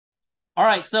All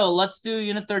right, so let's do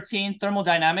unit 13,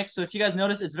 thermodynamics. So if you guys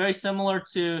notice, it's very similar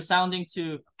to sounding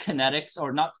to kinetics,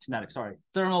 or not kinetics, sorry,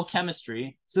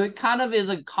 thermochemistry. So it kind of is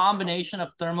a combination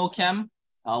of thermochem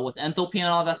with enthalpy and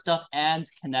all that stuff and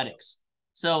kinetics.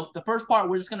 So the first part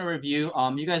we're just going to review.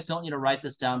 You guys don't need to write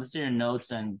this down. This is your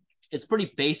notes, and it's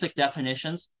pretty basic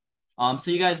definitions.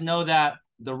 So you guys know that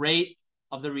the rate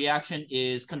of the reaction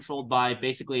is controlled by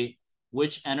basically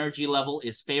which energy level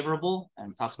is favorable,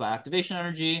 and it talks about activation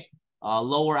energy.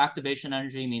 Lower activation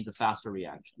energy means a faster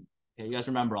reaction. Okay, you guys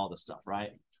remember all this stuff,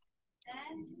 right?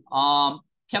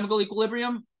 Chemical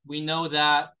equilibrium, we know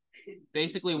that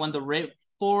basically when the rate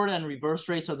forward and reverse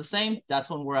rates are the same,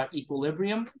 that's when we're at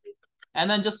equilibrium. And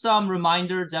then just some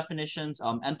reminder definitions.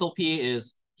 Enthalpy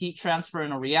is heat transfer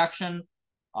in a reaction.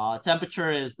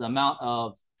 Temperature is the amount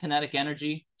of kinetic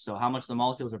energy, so how much the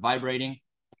molecules are vibrating.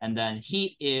 And then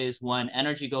heat is when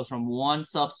energy goes from one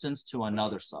substance to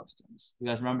another substance. You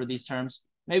guys remember these terms?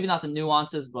 Maybe not the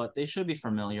nuances, but they should be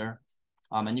familiar.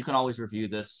 And you can always review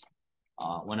this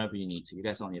whenever you need to. You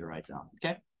guys don't need to write down,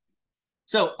 okay?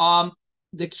 So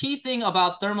the key thing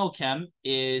about thermochem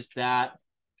is that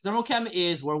thermochem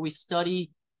is where we study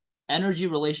energy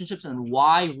relationships and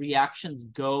why reactions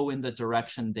go in the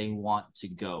direction they want to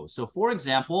go. So for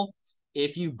example,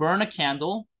 if you burn a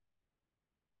candle,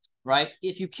 right?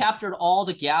 If you captured all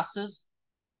the gases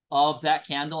of that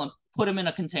candle and put them in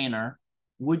a container,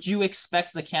 would you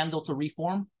expect the candle to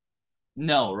reform?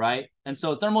 No, right? And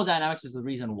so thermodynamics is the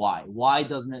reason why. Why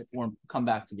doesn't it come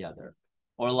back together?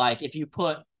 Or like if you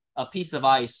put a piece of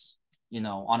ice,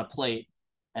 on a plate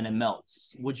and it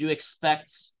melts, would you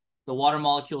expect the water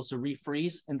molecules to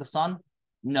refreeze in the sun?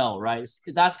 No, right?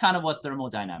 That's kind of what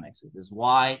thermodynamics is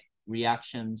why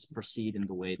reactions proceed in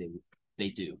the way they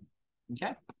do.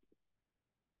 Okay?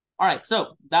 All right,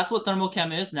 so that's what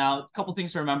thermochem is. Now, a couple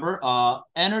things to remember.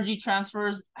 Energy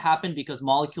transfers happen because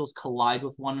molecules collide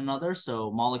with one another.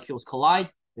 So molecules collide,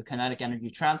 the kinetic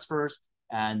energy transfers,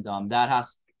 and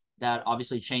that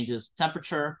obviously changes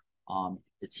temperature.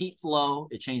 It's heat flow.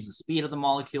 It changes the speed of the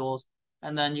molecules.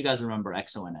 And then you guys remember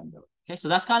exo and endo. Okay, so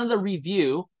that's kind of the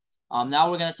review.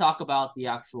 Now we're going to talk about the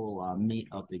actual meat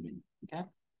of the unit.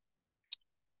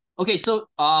 Okay, so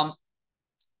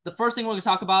the first thing we're going to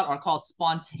talk about are called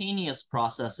spontaneous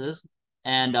processes.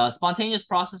 And spontaneous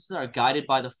processes are guided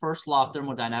by the first law of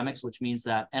thermodynamics, which means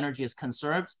that energy is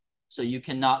conserved. So you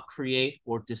cannot create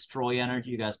or destroy energy.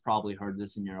 You guys probably heard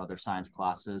this in your other science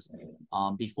classes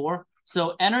before.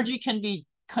 So energy can be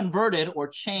converted or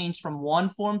changed from one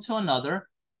form to another,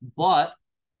 but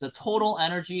the total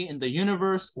energy in the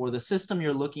universe or the system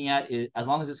you're looking at, as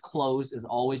long as it's closed, is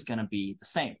always going to be the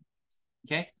same.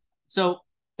 Okay, so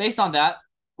based on that,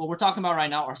 what we're talking about right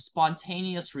now are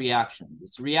spontaneous reactions.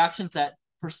 It's reactions that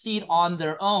proceed on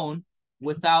their own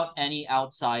without any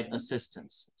outside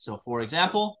assistance. So for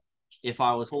example, if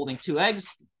I was holding two eggs,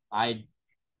 I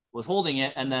was holding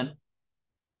it, and then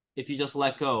if you just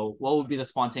let go, what would be the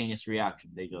spontaneous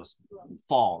reaction? They just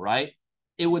fall, right?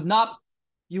 You would not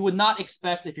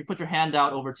expect, if you put your hand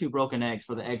out over two broken eggs,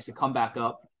 for the eggs to come back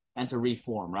up and to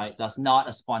reform, right? That's not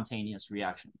a spontaneous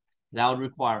reaction. That would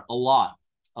require a lot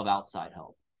of outside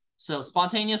help. So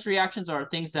spontaneous reactions are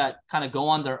things that kind of go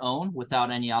on their own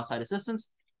without any outside assistance.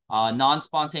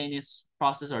 Non-spontaneous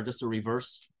processes are just a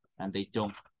reverse, and they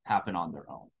don't happen on their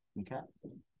own. Okay.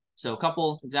 So a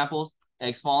couple examples: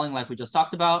 eggs falling, like we just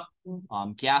talked about.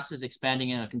 Gases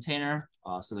expanding in a container.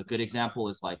 So the good example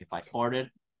is like if I farted,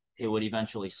 it would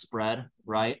eventually spread,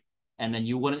 right? And then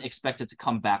you wouldn't expect it to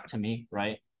come back to me,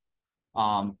 right?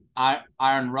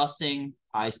 Iron rusting,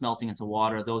 ice melting into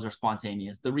water, those are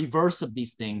spontaneous. The reverse of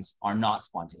these things are not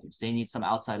spontaneous. They need some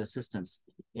outside assistance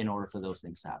in order for those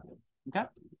things to happen. Okay?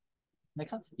 Make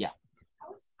sense? Yeah.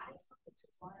 How is ice melting into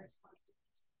water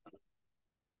spontaneous?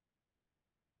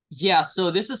 Yeah,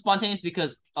 so this is spontaneous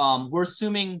because we're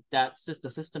assuming that the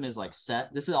system is like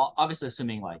set. This is obviously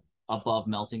assuming like above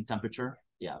melting temperature.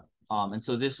 Yeah. And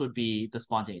so this would be the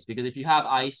spontaneous, because if you have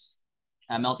ice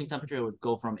at melting temperature, it would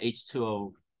go from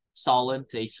H2O solid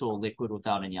to H2O liquid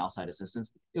without any outside assistance.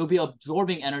 It would be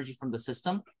absorbing energy from the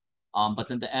system, but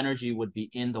then the energy would be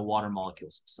in the water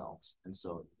molecules themselves. And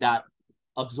so that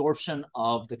absorption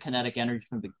of the kinetic energy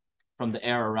from the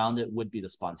air around it would be the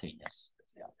spontaneous.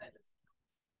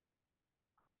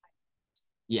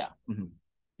 Yeah. Mm-hmm.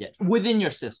 Yeah. Within your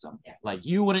system. Yeah. Like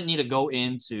you wouldn't need to go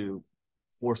in to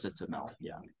force it to melt.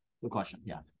 Yeah. Good question.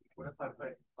 Yeah. What if I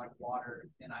put like water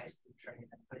in ice tray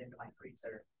and put it into my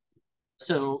freezer?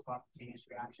 So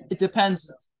it depends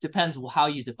how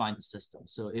you define the system.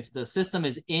 So if the system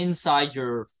is inside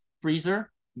your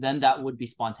freezer, then that would be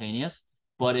spontaneous.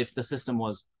 But if the system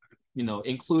was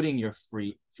including your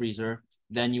freezer,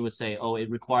 then you would say, oh, it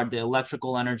required the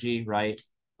electrical energy, right?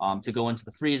 To go into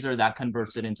the freezer, that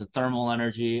converts it into thermal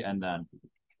energy, and then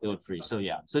it would freeze. So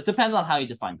yeah, so it depends on how you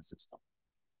define the system.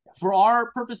 For our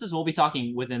purposes, we'll be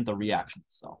talking within the reaction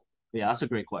itself. Yeah, that's a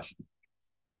great question.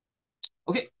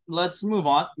 Okay, let's move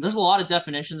on. There's a lot of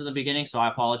definitions in the beginning, so I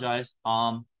apologize.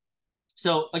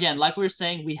 So again, like we were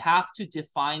saying, we have to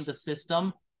define the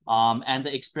system and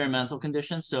the experimental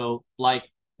conditions. So like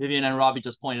Vivian and Robbie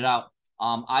just pointed out,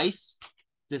 ice,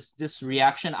 this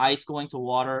reaction, ice going to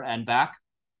water and back,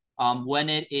 when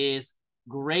it is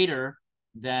greater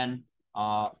than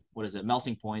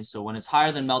melting point. So when it's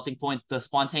higher than melting point, the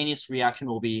spontaneous reaction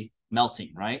will be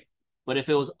melting, right? But if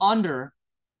it was under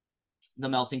the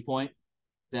melting point,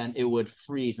 then it would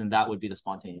freeze, and that would be the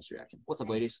spontaneous reaction. What's up,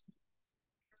 ladies?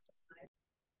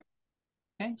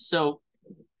 Okay, so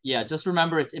yeah, just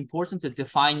remember it's important to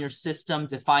define your system,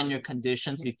 define your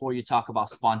conditions before you talk about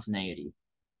spontaneity.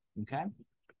 Okay.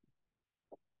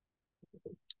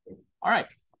 All right.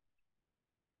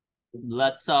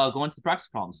 Let's go into the practice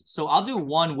problems. So I'll do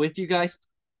one with you guys,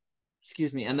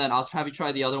 excuse me, and then I'll have you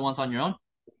try the other ones on your own.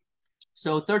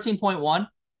 So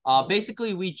 13.1,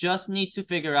 basically we just need to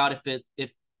figure out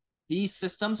if these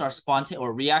systems are spontaneous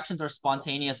or reactions are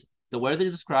spontaneous the way they're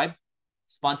described,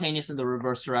 spontaneous in the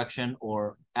reverse direction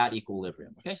or at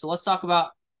equilibrium. Okay, so let's talk about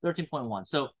 13.1.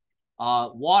 So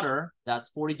water, that's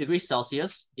 40 degrees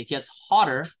Celsius. It gets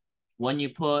hotter when you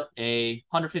put a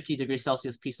 150 degrees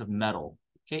Celsius piece of metal.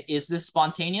 Okay, is this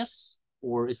spontaneous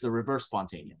or is the reverse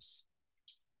spontaneous?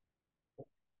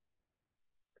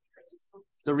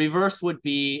 The reverse would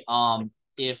be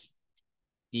if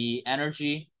the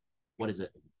energy,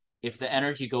 if the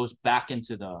energy goes back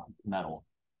into the metal.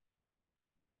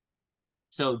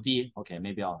 So okay,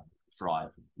 maybe I'll draw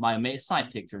it. It's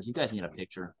not pictures. You guys need a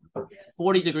picture.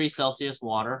 40 degrees Celsius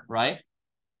water, right?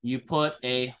 You put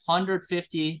a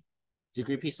 150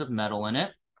 degree piece of metal in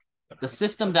it. The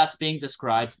system that's being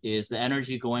described is the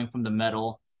energy going from the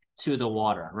metal to the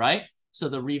water, right? So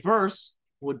the reverse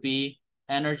would be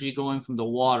energy going from the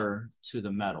water to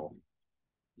the metal.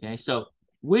 Okay, so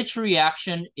which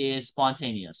reaction is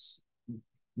spontaneous?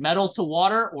 Metal to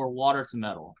water or water to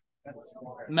metal?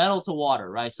 Metal to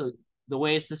water, right? So the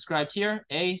way it's described here,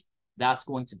 that's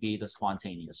going to be the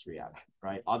spontaneous reaction,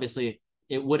 right? Obviously,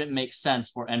 it wouldn't make sense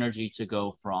for energy to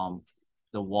go from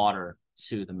the water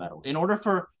to the metal. In order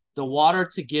for the water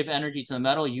to give energy to the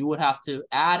metal, you would have to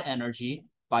add energy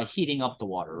by heating up the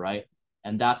water, right?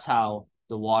 And that's how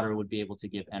the water would be able to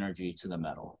give energy to the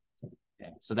metal.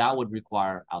 Okay, so that would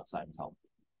require outside enthalpy.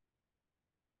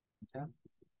 Okay,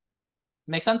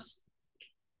 make sense?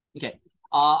 Okay,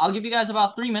 I'll give you guys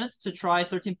about 3 minutes to try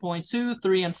 13.2,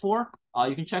 3, and 4.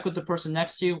 You can check with the person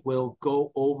next to you. We'll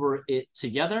go over it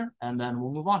together, and then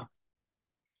we'll move on.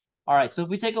 All right, so if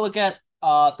we take a look at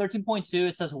 13.2,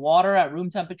 it says water at room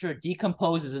temperature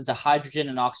decomposes into hydrogen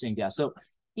and oxygen gas. So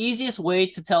easiest way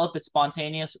to tell if it's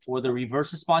spontaneous or the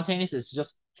reverse is spontaneous is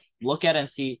just look at it and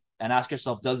see and ask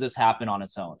yourself, does this happen on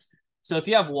its own? So if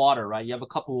you have water, right, you have a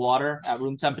cup of water at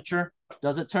room temperature,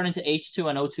 does it turn into H2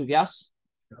 and O2 gas?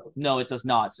 No, it does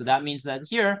not. So that means that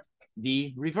here,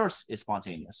 the reverse is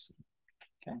spontaneous.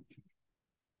 Okay.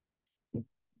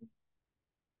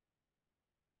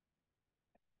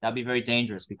 That'd be very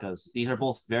dangerous because these are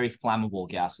both very flammable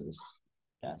gases.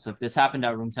 Yeah, so if this happened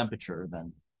at room temperature,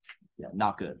 then yeah,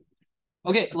 not good.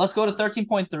 Okay, let's go to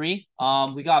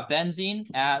 13.3. We got benzene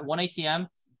at 1 atm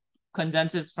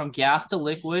condenses from gas to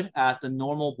liquid at the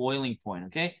normal boiling point,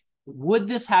 okay? Would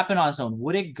this happen on its own?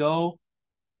 Would it go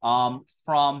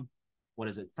from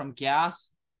gas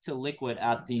to liquid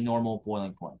at the normal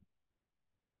boiling point?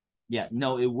 Yeah,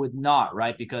 no, it would not,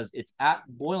 right? Because it's at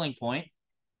boiling point.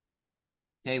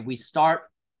 Okay, we start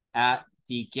at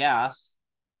the gas.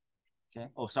 Okay,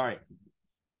 oh, sorry.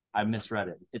 I misread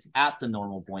it. It's at the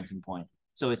normal boiling point.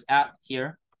 So it's at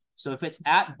here. So if it's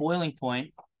at boiling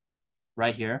point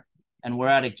right here, and we're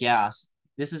at a gas,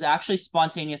 this is actually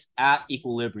spontaneous at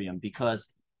equilibrium because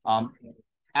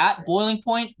at boiling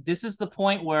point, this is the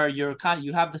point where you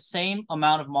have the same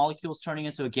amount of molecules turning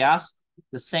into a gas,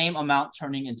 the same amount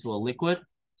turning into a liquid.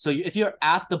 So if you're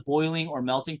at the boiling or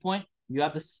melting point, you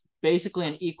have this basically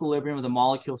an equilibrium of the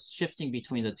molecules shifting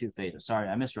between the two phases. Sorry,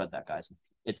 I misread that, guys.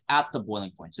 It's at the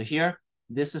boiling point. So here,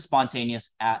 this is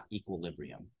spontaneous at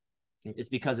equilibrium. Okay? It's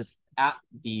because it's at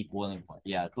the boiling point.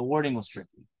 Yeah, the wording was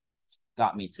tricky.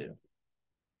 Got me too.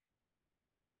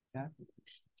 Okay.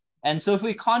 And so if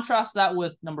we contrast that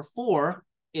with number 4,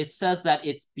 it says that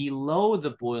it's below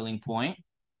the boiling point.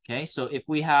 Okay, so if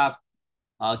we have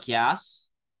a gas,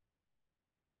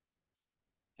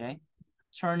 okay,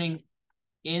 turning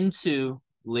into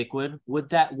liquid,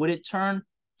 would it turn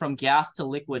from gas to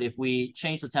liquid if we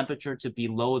change the temperature to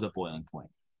below the boiling point?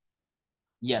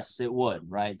 Yes, it would,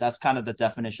 right? That's kind of the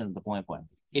definition of the boiling point.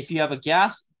 If you have a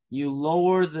gas, you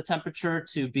lower the temperature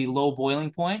to below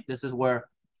boiling point. This is where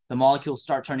the molecules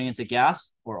start turning into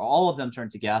gas, or all of them turn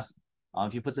to gas.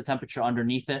 If you put the temperature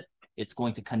underneath it, it's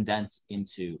going to condense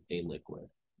into a liquid.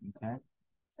 Okay.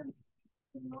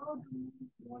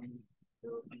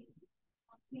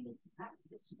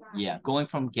 Yeah, going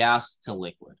from gas to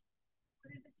liquid.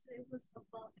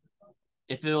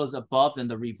 If it was above, then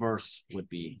the reverse would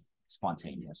be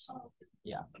spontaneous.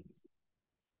 Yeah.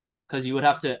 Because you would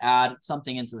have to add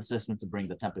something into the system to bring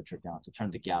the temperature down, to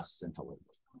turn the gases into liquid.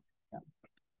 Yeah.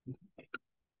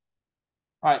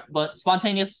 All right, but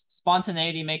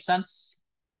spontaneity makes sense.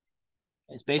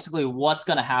 It's basically what's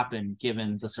going to happen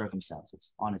given the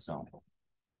circumstances on its own.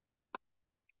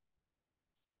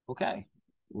 Okay,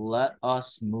 let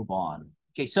us move on.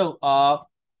 Okay, so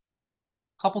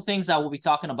couple things that we'll be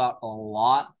talking about a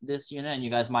lot this unit, and you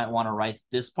guys might want to write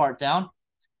this part down.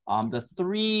 The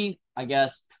three, I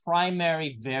guess,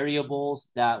 primary variables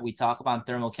that we talk about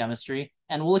in thermochemistry,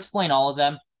 and we'll explain all of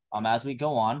them as we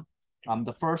go on.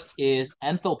 The first is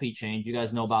enthalpy change. You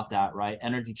guys know about that, right?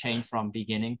 Energy change from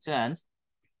beginning to end.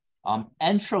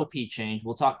 Entropy change,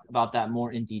 we'll talk about that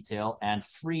more in detail, and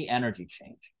free energy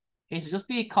change. Okay, so just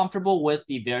be comfortable with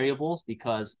the variables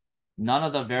because none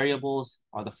of the variables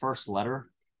are the first letter,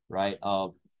 right,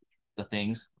 of the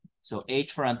things. So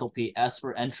H for enthalpy, S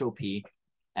for entropy,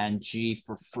 and G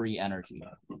for free energy,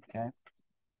 okay?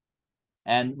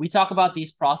 And we talk about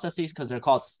these processes because they're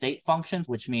called state functions,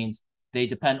 which means they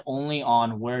depend only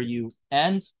on where you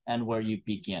end and where you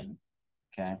begin,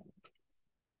 okay?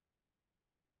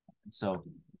 So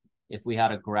if we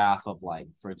had a graph of, like,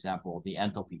 for example, the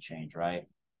enthalpy change, right,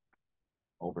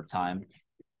 over time,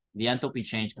 the enthalpy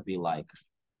change could be like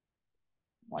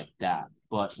that,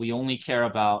 but we only care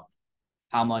about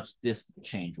how much this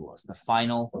change was, the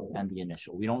final and the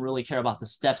initial. We don't really care about the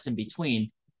steps in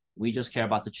between. We just care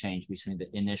about the change between the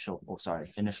initial,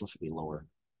 initial should be lower,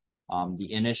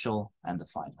 the initial and the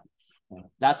final.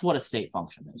 That's what a state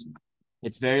function is.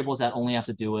 It's variables that only have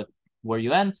to do with where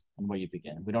you end and where you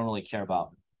begin. We don't really care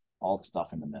about all the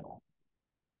stuff in the middle.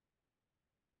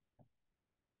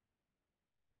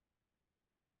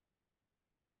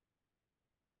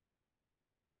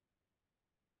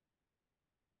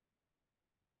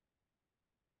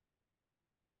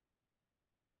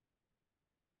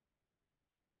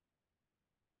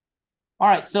 All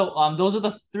right, so those are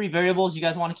the three variables you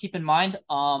guys want to keep in mind.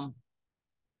 And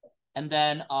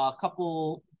then a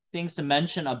couple things to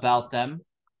mention about them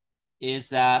is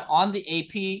that on the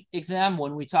AP exam,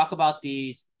 when we talk about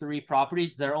these three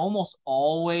properties, they're almost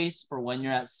always for when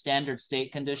you're at standard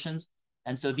state conditions.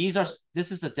 And so this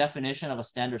is the definition of a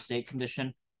standard state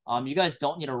condition. You guys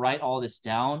don't need to write all this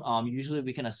down. Usually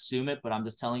we can assume it, but I'm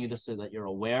just telling you this so that you're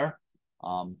aware.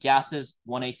 Gases,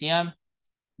 1 atm.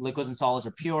 Liquids and solids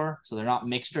are pure, so they're not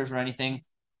mixtures or anything.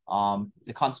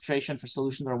 The concentration for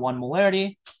solutions are 1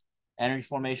 molarity. Energy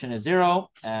formation is 0,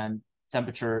 and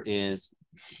temperature is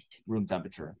room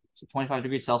temperature. So 25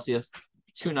 degrees Celsius,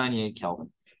 298 Kelvin.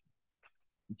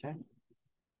 Okay.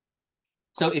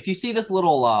 So if you see this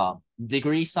little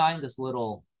degree sign, this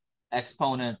little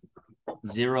exponent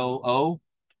 0,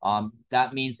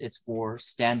 that means it's for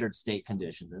standard state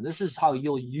conditions. And this is how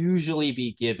you'll usually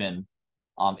be given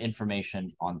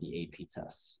information on the AP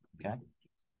tests, okay?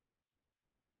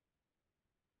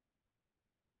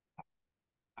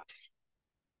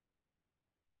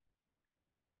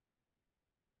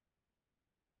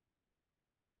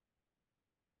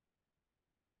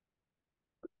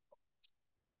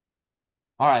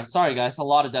 All right, sorry guys, a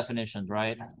lot of definitions,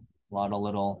 right? A lot of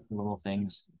little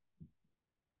things.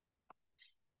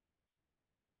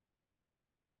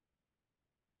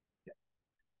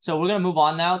 So we're gonna move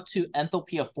on now to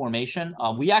enthalpy of formation.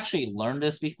 We actually learned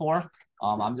this before.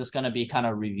 I'm just gonna be kind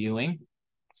of reviewing.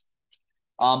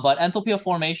 But enthalpy of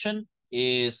formation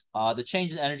is the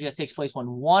change in energy that takes place when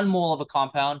 1 mole of a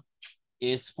compound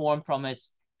is formed from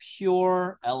its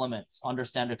pure elements under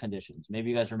standard conditions. Maybe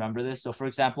you guys remember this. So for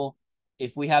example,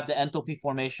 if we have the enthalpy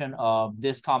formation of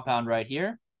this compound right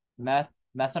here,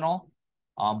 methanol,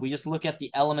 we just look at the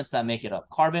elements that make it up: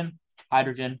 carbon,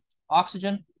 hydrogen,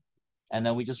 oxygen, and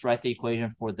then we just write the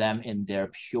equation for them in their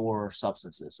pure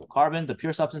substances. So carbon, the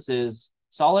pure substance is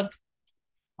solid,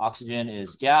 oxygen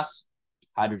is gas,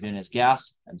 hydrogen is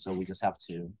gas, and so we just have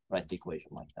to write the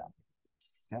equation like that,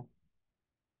 okay?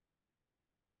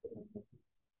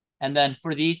 And then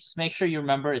for these, just make sure you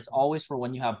remember it's always for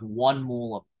when you have 1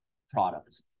 mole of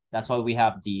product. That's why we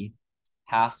have the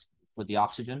half for the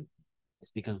oxygen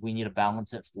is because we need to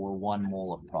balance it for 1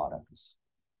 mole of products.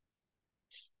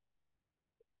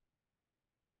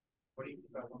 What do you think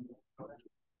about 1 mole?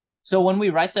 So when we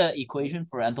write the equation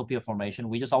for enthalpy of formation,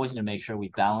 we just always need to make sure we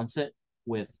balance it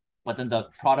with, but then the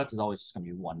product is always just going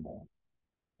to be 1 mole.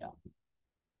 Yeah.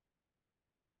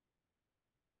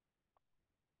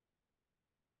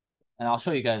 And I'll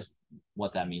show you guys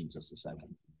what that means in just a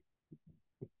second.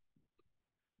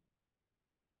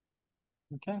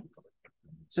 Okay.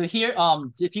 So here,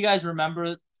 if you guys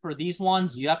remember, for these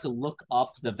ones, you have to look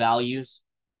up the values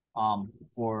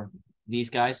for these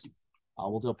guys.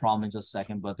 We'll do a problem in just a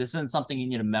second, but this isn't something you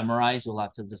need to memorize. You'll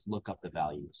have to just look up the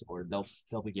values, or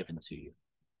they'll be given to you.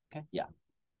 Okay, yeah.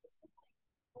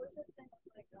 What's the thing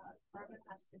like carbon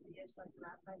has to be like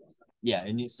graphite or something? Yeah,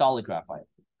 it needs solid graphite.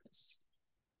 Yes.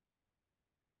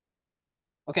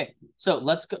 Okay, so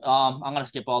let's go. I'm gonna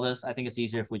skip all this. I think it's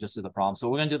easier if we just do the problem. So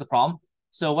we're gonna do the problem.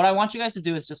 So what I want you guys to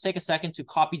do is just take a second to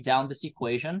copy down this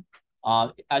equation.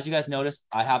 As you guys noticed,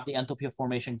 I have the enthalpy of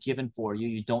formation given for you.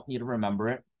 You don't need to remember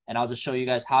it. And I'll just show you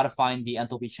guys how to find the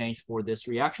enthalpy change for this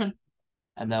reaction.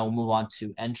 And then we'll move on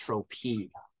to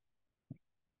entropy.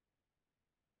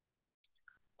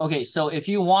 Okay, so if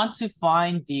you want to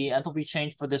find the enthalpy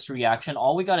change for this reaction,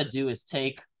 all we got to do is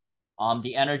take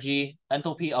the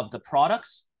enthalpy of the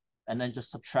products and then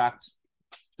just subtract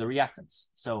the reactants.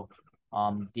 So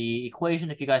the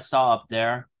equation, if you guys saw up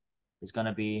there, is going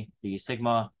to be the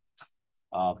sigma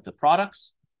of the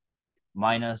products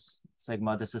minus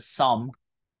sigma. This is sum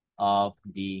of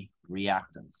the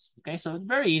reactants. Okay, so it's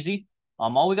very easy.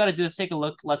 All we got to do is take a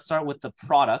look. Let's start with the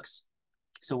products.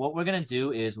 So what we're going to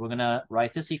do is we're going to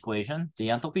write this equation. The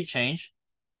enthalpy change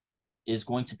is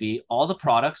going to be all the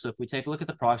products. So if we take a look at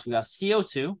the products, we got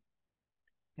CO2.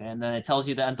 And then it tells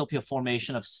you the enthalpy of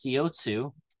formation of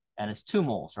CO2. And it's 2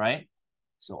 moles, right?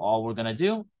 So all we're going to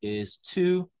do is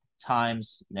 2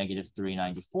 times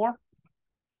 -394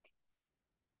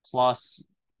 plus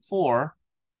 4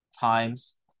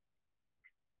 times,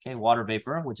 okay, water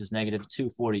vapor, which is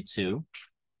 -242.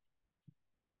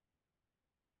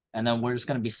 And then we're just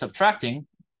going to be subtracting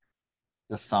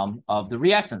the sum of the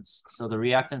reactants. So the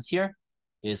reactants here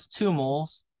is 2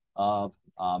 moles of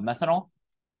methanol.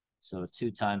 So 2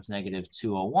 times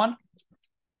 -201.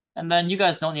 And then you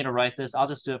guys don't need to write this. I'll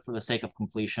just do it for the sake of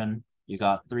completion. You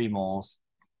got 3 moles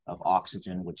of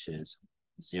oxygen, which is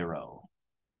 0.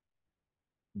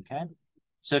 Okay.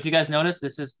 So if you guys notice,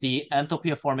 this is the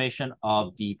enthalpy of formation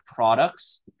of the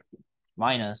products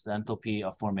minus the enthalpy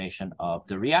of formation of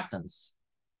the reactants.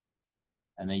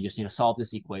 And then you just need to solve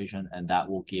this equation, and that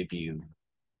will give you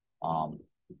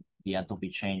the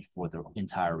enthalpy change for the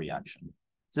entire reaction.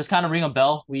 Does this kind of ring a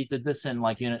bell? We did this in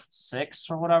like unit 6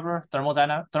 or whatever, thermal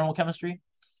chemistry.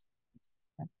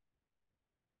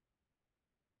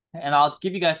 And I'll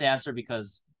give you guys the answer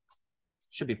because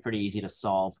it should be pretty easy to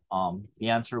solve. The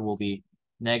answer will be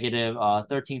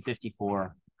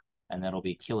 -1354, and that'll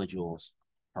be kilojoules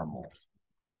per mole.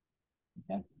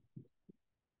 Okay.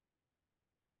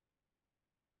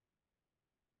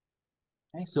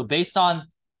 Okay, so based on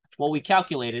what we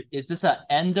calculated, is this an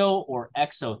endo or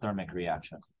exothermic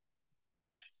reaction?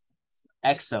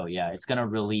 Exo, yeah, it's going to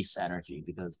release energy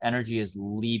because energy is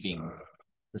leaving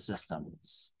the system,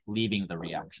 it's leaving the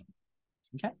reaction.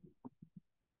 Okay.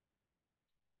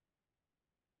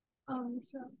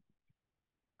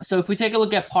 So if we take a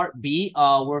look at part B,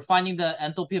 we're finding the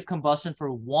enthalpy of combustion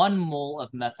for 1 mole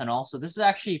of methanol. So this is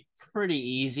actually pretty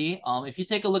easy. If you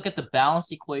take a look at the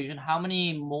balance equation, how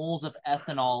many moles of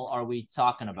ethanol are we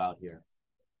talking about here?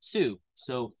 2.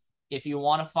 So if you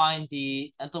want to find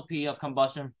the enthalpy of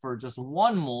combustion for just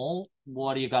 1 mole,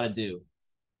 what do you got to do?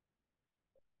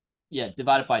 Yeah,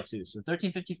 divide it by 2. So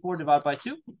 1354 divided by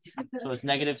 2. So it's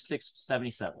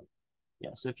 -677.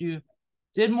 Yeah, so if you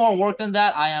did more work than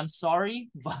that, I am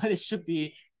sorry, but it should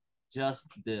be just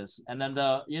this. And then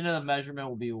the unit of measurement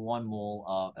will be 1 mole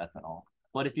of ethanol.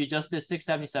 But if you just did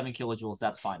 677 kilojoules,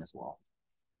 that's fine as well.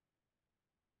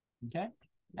 Okay.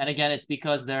 And again, it's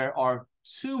because there are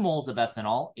 2 moles of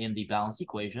ethanol in the balance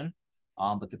equation.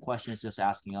 But the question is just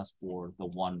asking us for the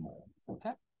 1 mole.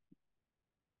 Okay.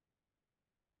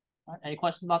 All right, any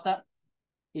questions about that?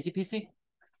 Easy peasy?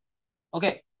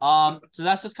 Okay, so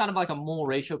that's just kind of like a mole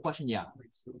ratio question. Yeah.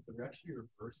 Wait, so the reaction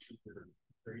refers to the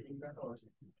trading method or is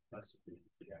it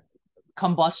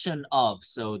Combustion of,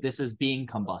 so this is being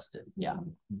combusted. Yeah.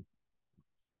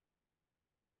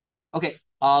 Okay,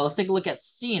 let's take a look at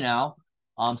C now.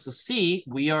 So C,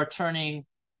 we are turning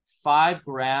 5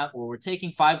 grams, or we're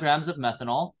taking 5 grams of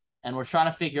methanol, and we're trying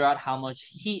to figure out how much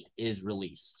heat is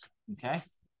released. Okay.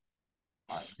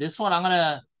 All right, this one I'm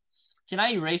gonna can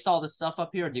I erase all this stuff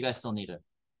up here, or do you guys still need it?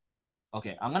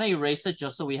 Okay, I'm gonna erase it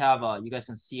just so we have you guys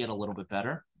can see it a little bit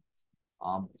better.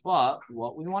 But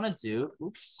what we want to do,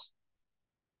 oops.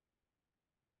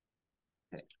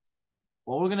 Okay.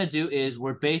 What we're gonna do is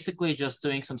we're basically just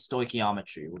doing some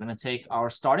stoichiometry. We're gonna take our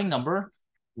starting number,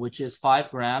 which is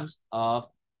 5 grams of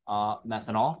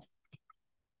methanol.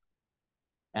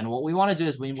 And what we want to do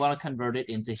is we want to convert it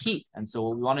into heat. And so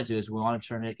what we want to do is we want to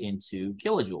turn it into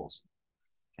kilojoules.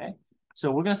 Okay.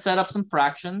 So we're going to set up some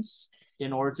fractions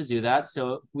in order to do that.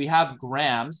 So we have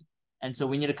grams. And so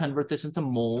we need to convert this into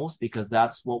moles because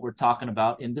that's what we're talking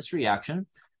about in this reaction.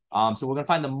 So we're going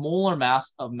to find the molar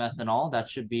mass of methanol. That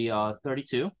should be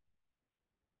 32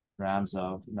 grams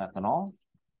of methanol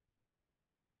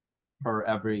per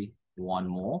every 1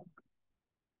 mole.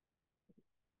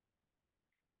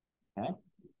 Okay.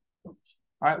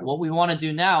 All right, what we want to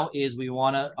do now is we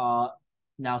want to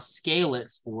now scale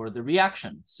it for the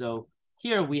reaction. So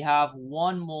here we have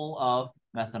 1 mole of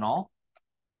methanol.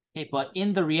 Okay, but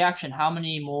in the reaction, how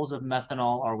many moles of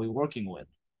methanol are we working with?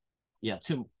 Yeah,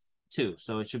 two.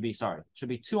 So it should be, sorry, it should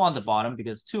be 2 on the bottom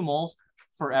because 2 moles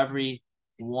for every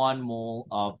 1 mole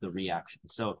of the reaction.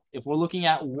 So if we're looking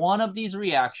at one of these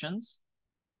reactions,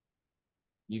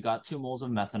 you got 2 moles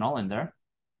of methanol in there.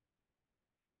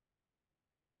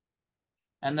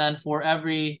 And then for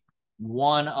every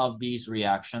one of these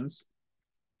reactions,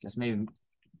 I guess maybe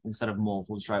instead of moles,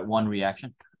 we'll just write 1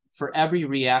 reaction. For every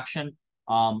reaction,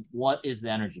 what is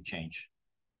the energy change?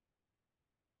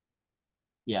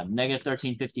 Yeah, negative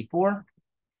 1354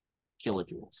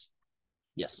 kilojoules.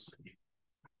 Yes.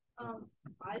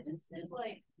 I just did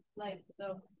like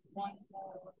the 1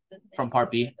 mole from part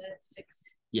B.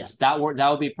 6. Yes, that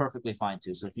would be perfectly fine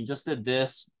too. So if you just did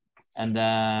this, and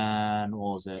then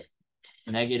what was it?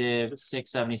 Negative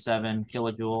 677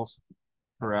 kilojoules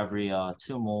per every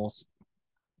 2 moles.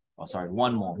 Oh, sorry,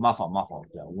 1 mole. My fault.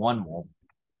 Yeah, 1 mole.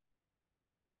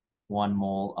 1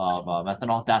 mole of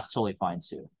methanol. That's totally fine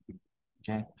too.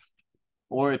 Okay.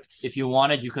 Or if you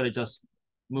wanted, you could have just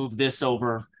moved this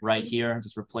over right here.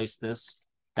 Just replace this.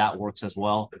 That works as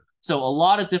well. So a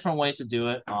lot of different ways to do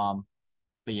it. But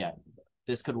yeah,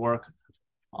 this could work.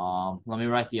 Let me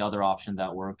write the other option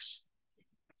that works.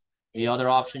 The other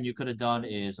option you could have done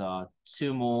is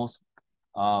 2 moles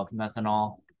of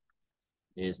methanol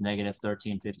is negative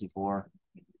 1354.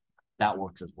 That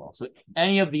works as well. So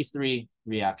any of these 3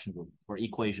 reactions or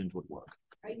equations would work.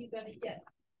 Are you gonna get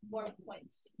more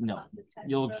points? No, On the test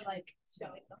you'll for, like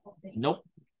showing the whole thing. Nope.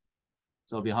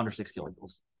 So it'll be 106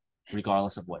 kilojoules,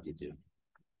 regardless of what you do.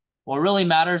 What really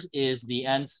matters is the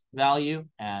end value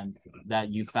and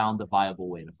that you found the viable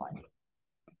way to find it.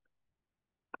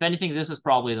 If anything, this is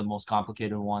probably the most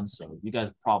complicated one, so you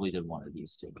guys probably did one of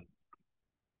these too.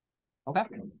 Okay.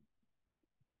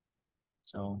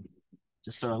 So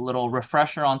just a little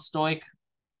refresher on stoic.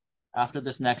 After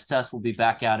this next test, we'll be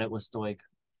back at it with stoic.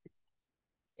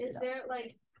 Is there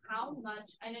like how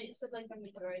much? I know you said like the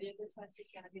majority of the test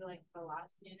is gonna be like the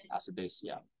last unit. Acid base,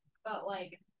 yeah. But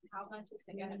like how much is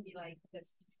it gonna be like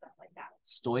this and stuff like that?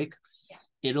 Stoic? Yeah.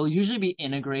 It'll usually be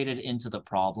integrated into the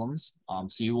problems.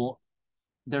 So you will,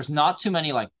 there's not too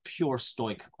many like pure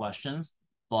stoic questions,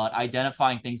 but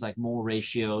identifying things like mole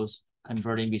ratios,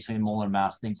 converting between molar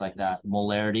mass, things like that,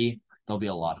 molarity, there'll be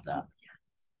a lot of that.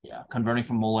 Yeah, converting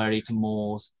from molarity to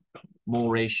moles, mole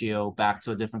ratio back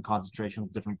to a different concentration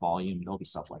with different volume, there'll be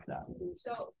stuff like that.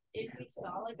 So if we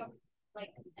saw like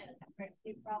an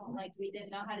Entropy problem, like we didn't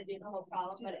know how to do the whole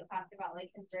problem, but it talked about like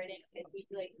converting, if we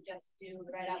like just do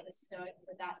write out the stoic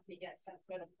for that to get some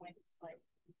sort of points, like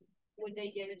would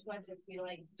they give it to us if we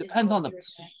like depends on the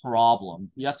problem.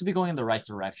 You have to be going in the right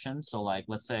direction. So like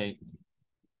let's say,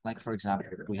 like for example,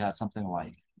 if we had something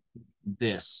like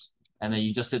this, and then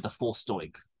you just did the full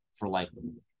stoic for like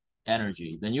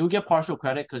energy, then you would get partial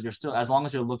credit because you're still, as long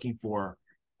as you're looking for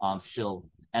still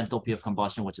enthalpy of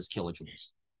combustion, which is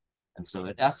kilojoules. And so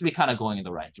it has to be kind of going in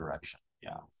the right direction.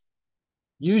 Yeah.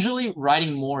 Usually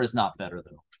writing more is not better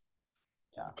though.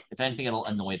 Yeah. If anything, it'll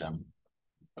annoy them.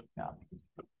 Yeah.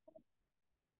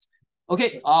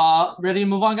 Okay, ready to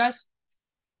move on, guys?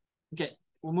 Okay,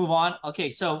 we'll move on. Okay,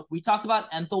 so we talked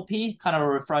about enthalpy, kind of a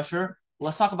refresher.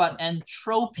 Let's talk about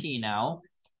entropy now.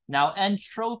 Now,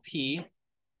 entropy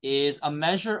is a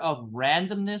measure of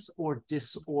randomness or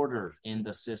disorder in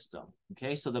the system.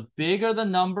 Okay, so the bigger the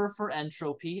number for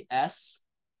entropy, S,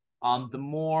 the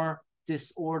more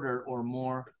disorder or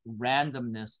more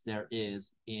randomness there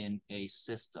is in a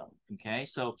system. Okay,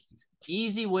 so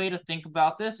easy way to think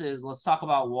about this is, let's talk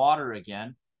about water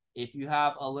again. If you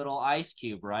have a little ice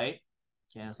cube, right?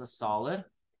 Okay, it's a solid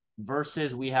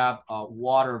versus we have a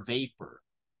water vapor.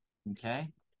 Okay,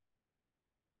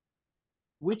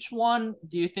 which one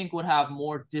do you think would have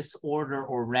more disorder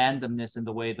or randomness in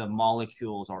the way the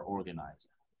molecules are organized?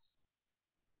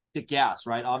 The gas,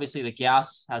 right? Obviously, the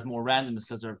gas has more randomness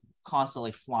because they're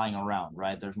constantly flying around,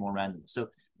 right? There's more randomness. So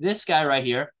this guy right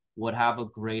here would have a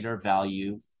greater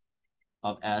value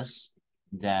of S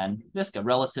than this guy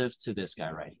relative to this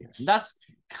guy right here. And that's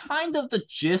kind of the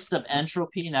gist of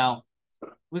entropy. Now,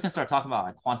 we can start talking about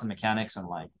like quantum mechanics and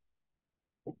like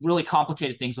really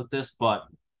complicated things with this, but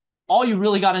all you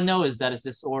really got to know is that it's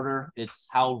disorder. It's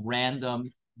how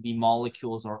random the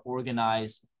molecules are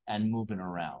organized and moving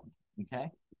around,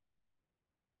 okay?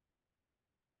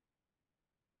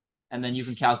 And then you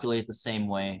can calculate it the same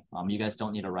way. You guys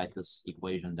don't need to write this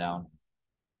equation down.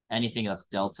 Anything that's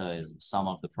delta is sum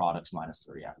of the products minus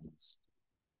the reactants.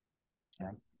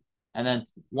 Okay. And then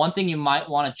one thing you might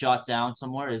want to jot down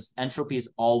somewhere is entropy is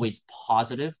always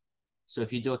positive. So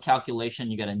if you do a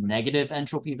calculation, you get a negative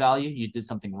entropy value, you did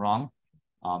something wrong,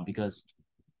 because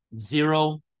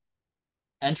zero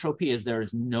entropy is there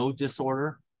is no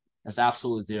disorder. That's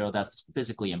absolute zero. That's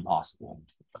physically impossible.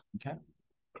 Okay.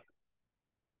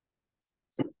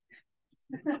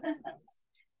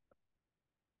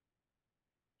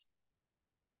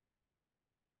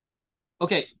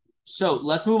 Okay, so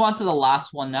let's move on to the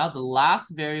last one now. The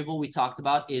last variable we talked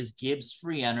about is Gibbs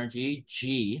free energy,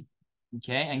 G.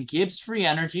 Okay, and Gibbs free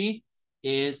energy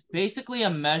is basically a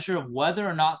measure of whether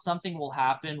or not something will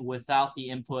happen without the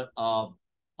input of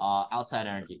outside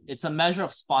energy. It's a measure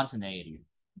of spontaneity.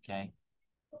 Okay,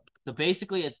 so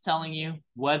basically it's telling you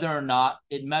whether or not,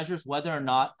 it measures whether or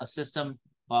not a system,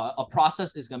 a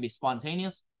process is going to be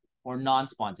spontaneous or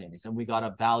non-spontaneous, and we got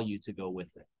a value to go with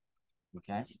it.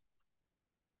 Okay.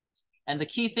 And the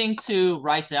key thing to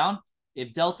write down,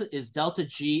 if delta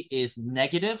G is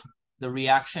negative, the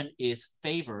reaction is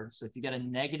favored. So if you get a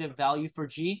negative value for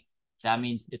G, that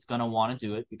means it's going to want to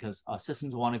do it because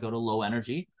systems want to go to low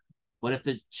energy. But if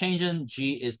the change in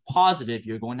G is positive,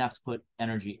 you're going to have to put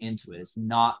energy into it. It's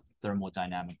not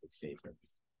thermodynamically favored.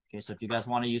 Okay, so if you guys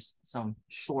want to use some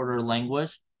shorter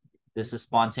language, this is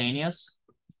spontaneous.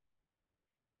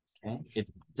 Okay, if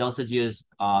delta G is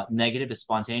negative, it's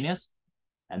spontaneous.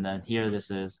 And then here,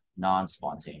 this is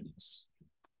non-spontaneous.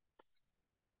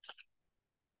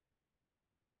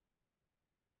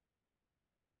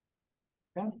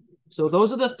 Okay. So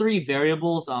those are the three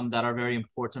variables that are very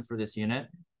important for this unit.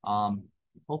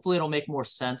 Hopefully it'll make more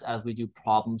sense as we do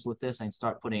problems with this and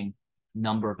start putting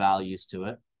number values to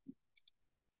it.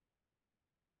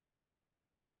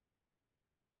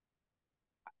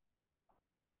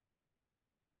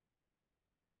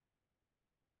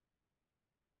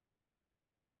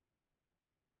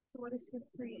 What is Gibbs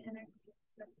free energy?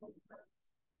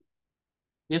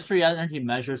 Gibbs free energy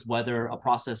measures whether a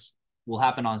process will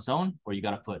happen on its own or you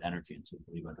got to put energy into it.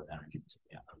 You got to put energy into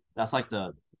it. Yeah, that's like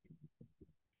the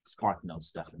Spark Notes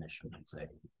definition, I'd say.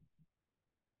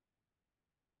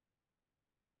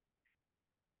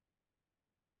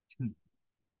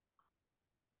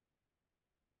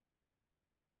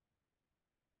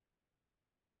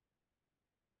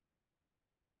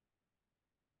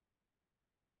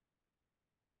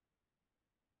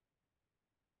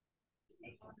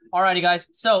 Alrighty, guys.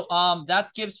 So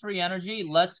that's Gibbs free energy.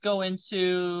 Let's go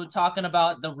into talking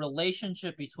about the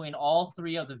relationship between all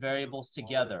three of the variables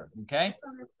together. Okay.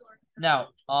 Now,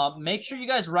 make sure you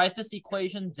guys write this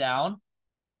equation down,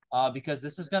 because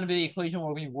this is going to be the equation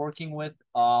we'll be working with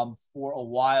for a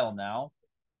while now.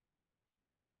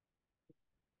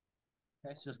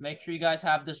 Okay, so just make sure you guys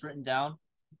have this written down.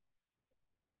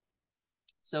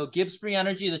 So Gibbs free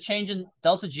energy, the change in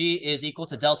delta G is equal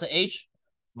to delta H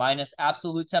minus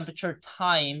absolute temperature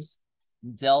times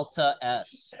delta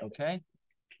S, okay?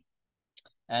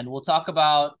 And we'll talk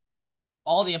about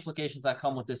all the implications that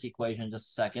come with this equation in just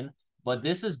a second. But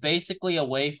this is basically a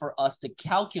way for us to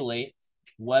calculate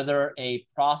whether a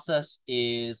process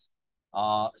is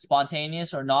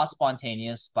spontaneous or not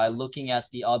spontaneous by looking at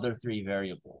the other three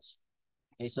variables.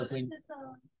 Okay, so if we,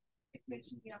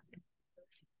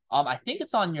 I think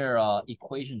it's on your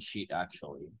equation sheet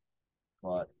actually,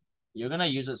 but you're gonna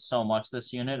use it so much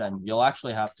this unit, and you'll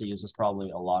actually have to use this probably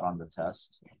a lot on the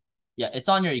test. Yeah, it's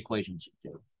on your equation sheet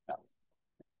too. Yeah.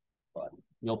 But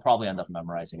you'll probably end up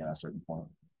memorizing it at a certain point.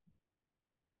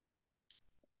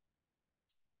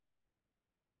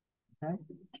 Okay.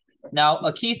 Now,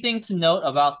 a key thing to note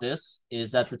about this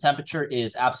is that the temperature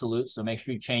is absolute, so make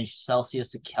sure you change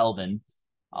Celsius to Kelvin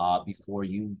before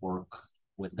you work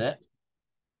with it.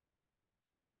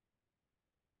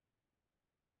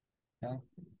 Okay.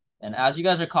 And as you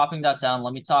guys are copying that down,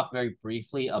 let me talk very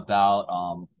briefly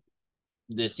about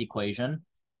this equation.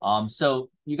 So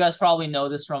you guys probably know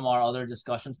this from our other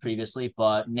discussions previously,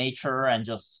 but nature and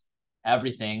just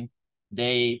everything,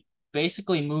 they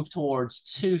basically move towards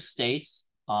two states.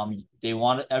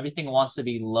 Everything wants to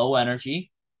be low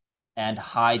energy and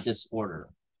high disorder.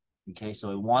 Okay,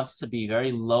 so it wants to be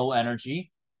very low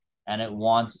energy and it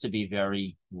wants to be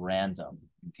very random.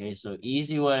 Okay, so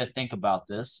easy way to think about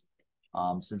this,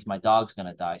 since my dog's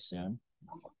gonna die soon,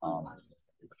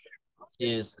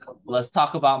 is let's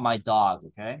talk about my dog,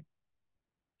 okay?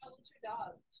 How old's your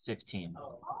dog? 15.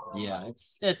 Yeah,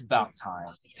 it's about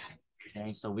time.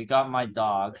 Okay, so we got my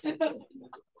dog. Okay,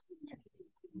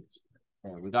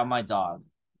 we got my dog.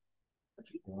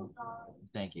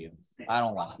 Thank you. I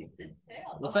don't like it.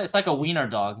 Looks like it's like a wiener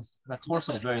dog. That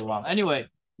torso is very long. Anyway,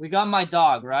 we got my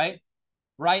dog, right?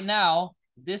 Right now,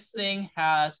 this thing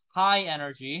has high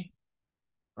energy,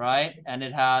 right? And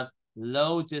it has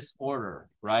low disorder,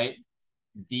 right?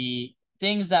 The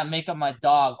things that make up my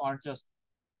dog aren't just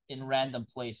in random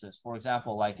places. For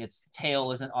example, like its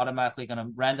tail isn't automatically going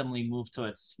to randomly move to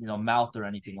its, mouth or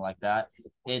anything like that.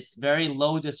 It's very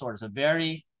low disorder. It's a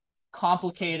very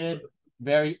complicated,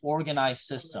 very organized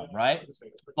system, right?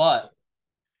 But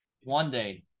one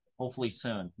day, hopefully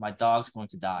soon, my dog's going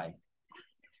to die.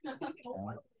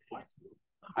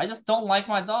 I just don't like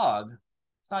my dog.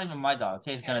 It's not even my dog.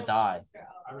 Okay, it's gonna die.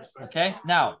 Okay,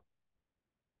 now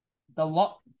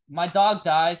my dog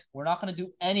dies. We're not gonna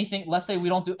do anything. Let's say we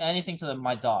don't do anything to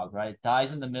my dog, right? It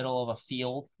dies in the middle of a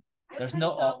field. There's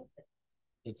no.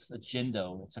 It's a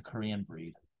Jindo. It's a Korean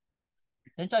breed.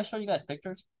 Didn't I show you guys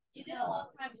pictures? You did a long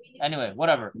time. Anyway,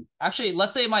 whatever. Actually,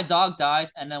 let's say my dog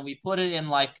dies and then we put it in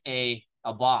like a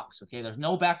box. Okay, there's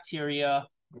no bacteria,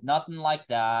 nothing like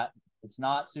that. It's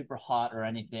not super hot or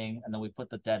anything, and then we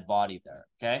put the dead body there.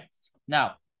 Okay,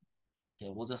 now,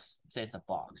 we'll just say it's a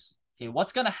box. Okay,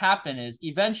 what's gonna happen is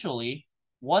eventually,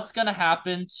 what's gonna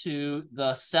happen to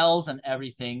the cells and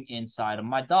everything inside of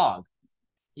my dog?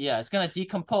 Yeah, it's gonna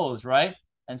decompose, right?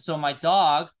 And so my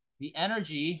dog, the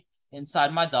energy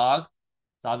inside my dog,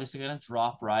 it's obviously going to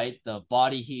drop, right? The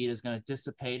body heat is going to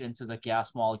dissipate into the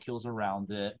gas molecules around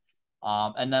it.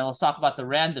 And then let's talk about the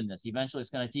randomness. Eventually,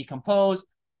 it's going to decompose.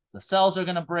 The cells are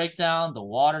going to break down. The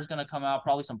water's going to come out.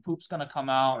 Probably some poop's going to come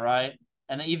out, right?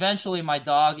 And then eventually, my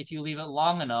dog, if you leave it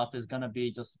long enough, is going to be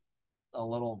just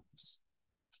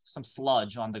some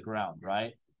sludge on the ground,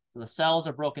 right? So the cells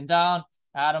are broken down.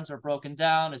 Atoms are broken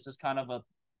down. It's just kind of a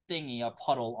thingy, a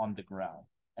puddle on the ground.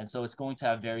 And so it's going to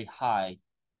have very high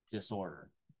disorder.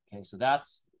 Okay, so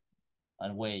that's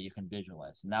a way you can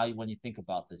visualize. Now, when you think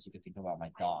about this, you can think about my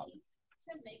dog.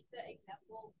 To make the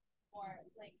example more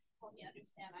like help me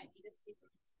understand, I need to see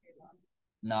the one.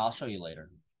 No, I'll show you later.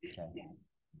 Okay,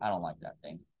 I don't like that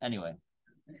thing. Anyway,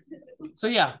 so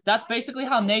yeah, that's basically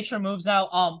how nature moves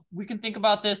now. We can think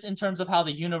about this in terms of how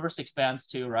the universe expands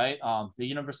too, right? The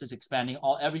universe is expanding.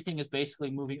 Everything is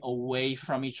basically moving away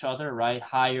from each other, right?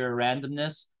 Higher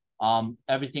randomness.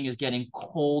 Everything is getting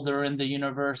colder in the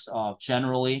universe.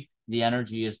 Generally, the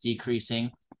energy is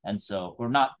decreasing. And so, or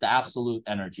not the absolute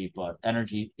energy, but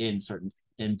energy in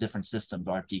different systems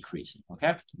are decreasing,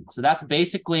 okay? So that's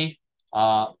basically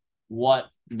what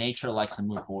nature likes to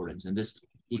move forward into. And this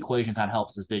equation kind of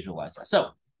helps us visualize that. So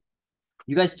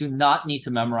you guys do not need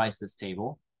to memorize this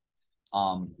table.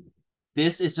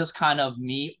 This is just kind of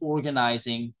me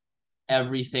organizing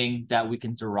everything that we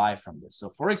can derive from this. So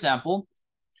for example,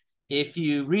 if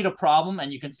you read a problem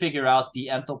and you can figure out the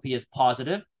enthalpy is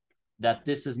positive, that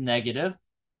this is negative,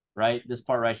 right? This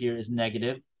part right here is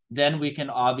negative. Then we can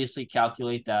obviously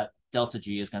calculate that delta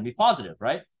G is going to be positive,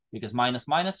 right? Because minus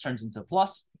minus turns into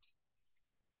plus.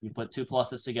 You put two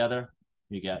pluses together,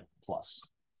 you get plus.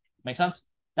 Make sense?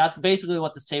 That's basically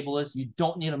what this table is. You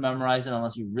don't need to memorize it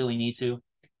unless you really need to.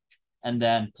 And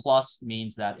then plus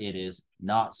means that it is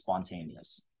not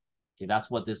spontaneous. Okay,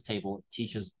 that's what this table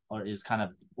teaches or is kind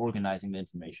of organizing the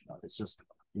information of. It's just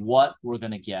what we're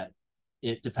going to get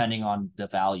it depending on the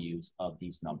values of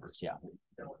these numbers. Yeah.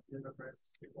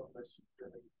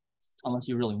 Unless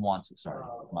you really want to. Sorry,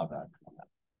 my bad.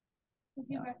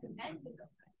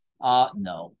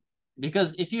 No.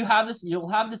 Because if you have this, you'll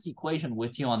have this equation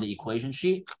with you on the equation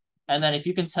sheet. And then if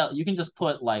you can tell, you can just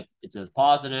put like it's a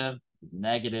positive,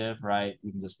 negative, right?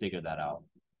 You can just figure that out.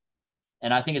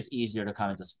 And I think it's easier to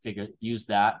kind of just use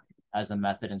that as a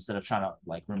method instead of trying to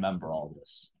like remember all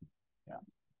this. Yeah.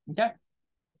 Okay.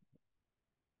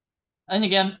 And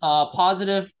again,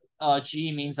 positive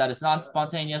G means that it's not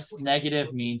spontaneous.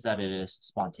 Negative means that it is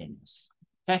spontaneous.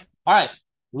 Okay. All right.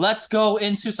 Let's go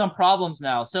into some problems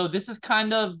now. So this is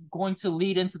kind of going to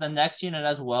lead into the next unit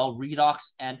as well,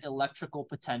 redox and electrical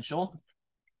potential.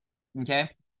 Okay.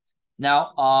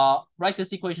 Now, write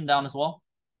this equation down as well.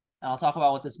 And I'll talk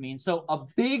about what this means. So a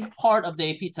big part of the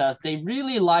AP test, they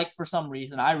really like, for some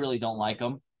reason, I really don't like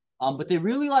them, but they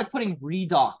really like putting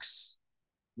redox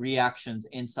reactions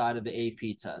inside of the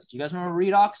AP test. Do you guys remember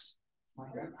redox?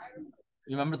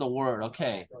 You remember the word?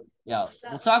 Okay. Yeah.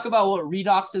 We'll talk about what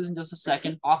redox is in just a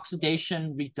second.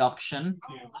 Oxidation, reduction,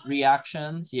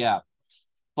 reactions. Yeah.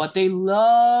 But they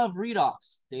love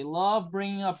redox. They love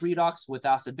bringing up redox with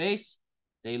acid base.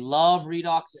 They love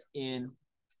redox in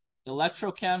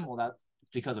electrochem. Well, that's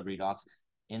because of redox.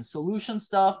 In solution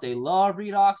stuff, they love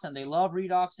redox, and they love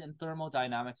redox in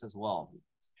thermodynamics as well.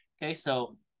 Okay,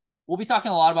 so we'll be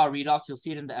talking a lot about redox. You'll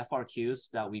see it in the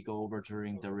FRQs that we go over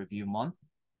during the review month.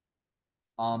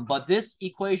 But this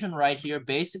equation right here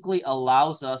basically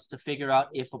allows us to figure out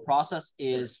if a process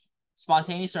is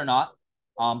spontaneous or not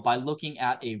by looking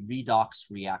at a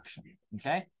redox reaction.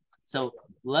 Okay, so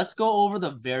let's go over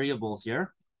the variables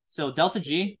here. So delta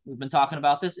G, we've been talking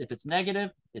about this. If it's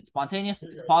negative, it's spontaneous. If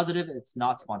it's positive, it's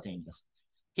not spontaneous.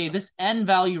 Okay, this N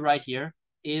value right here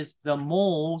is the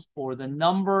moles or the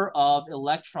number of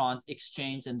electrons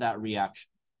exchanged in that reaction.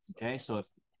 Okay, so if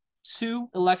 2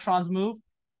 electrons move,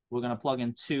 we're going to plug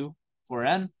in 2 for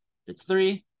N. If it's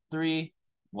 3, 3,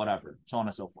 whatever, so on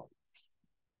and so forth.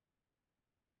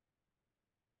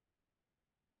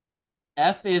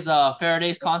 F is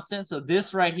Faraday's constant. So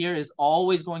this right here is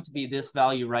always going to be this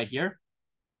value right here.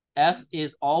 F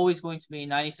is always going to be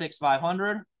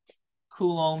 96,500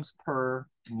 coulombs per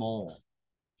mole.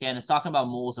 Okay, and it's talking about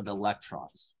moles of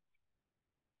electrons.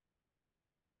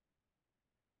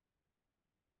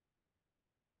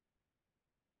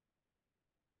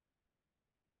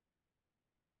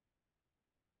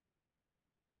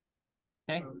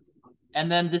 Okay, and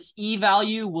then this E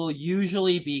value will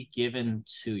usually be given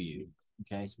to you.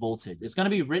 Okay, it's voltage. It's going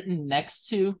to be written next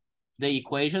to the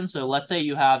equation. So let's say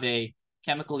you have a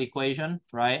chemical equation,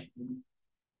 right?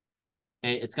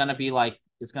 Okay, it's going to be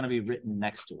written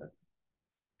next to it.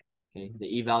 Okay,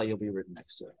 the E value will be written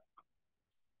next to it.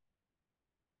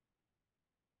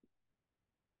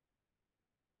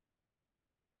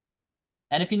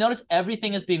 And if you notice,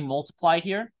 everything is being multiplied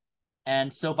here.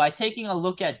 And so by taking a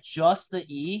look at just the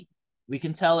E, we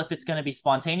can tell if it's going to be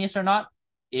spontaneous or not.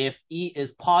 If E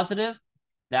is positive,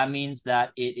 that means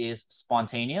that it is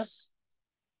spontaneous.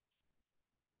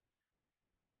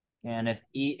 And if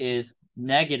E is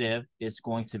negative, it's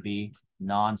going to be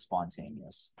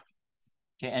non-spontaneous.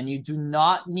 Okay, and you do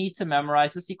not need to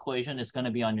memorize this equation. It's going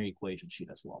to be on your equation sheet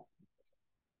as well.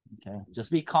 Okay,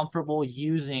 just be comfortable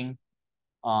using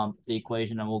the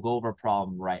equation, and we'll go over a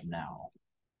problem right now.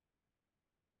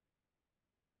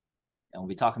 And we'll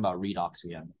be talking about redox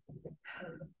again.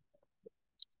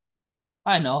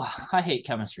 I know, I hate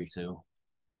chemistry too.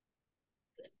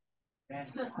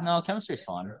 No, chemistry's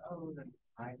fun.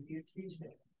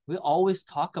 We always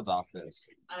talk about this.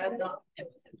 I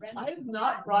have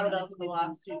not brought it up in the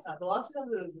last 2 times. The last time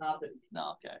it has not been.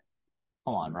 No, okay.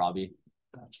 Come on, Robbie.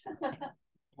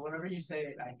 Whenever you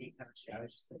say I hate chemistry, I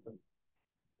was just thinking.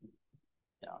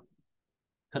 Yeah.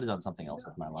 Could have done something else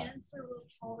with my life. The answer will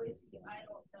always be, I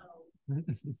don't know.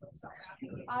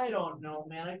 I don't know,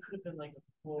 man. I could have been like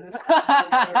Could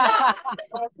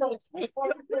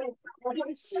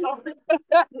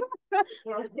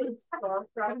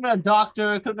have been a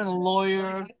doctor, could have been a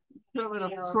lawyer, could have been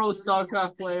a pro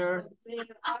StarCraft player.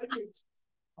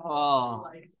 Oh.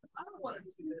 I don't want to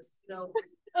do this, you know.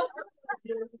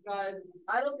 Deal with you guys.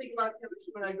 I don't think about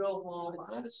chemistry when I go home.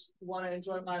 I just want to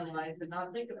enjoy my life and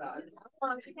not think about it. I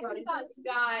want to think about it.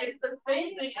 It's the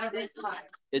same thing every time.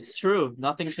 It's true.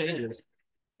 Nothing changes.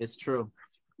 It's true.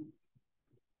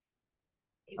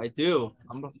 I do.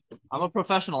 I'm a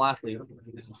professional athlete.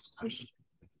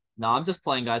 No, I'm just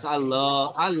playing, guys. I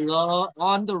love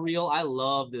on the real. I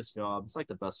love this job. It's like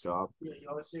the best job. Yeah, you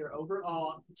always say you're over.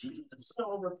 Oh, teachers are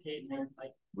so overpaid, man.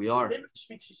 Like we are. They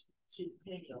should be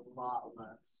paying you a lot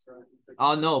less.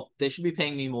 Oh no, they should be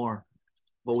paying me more,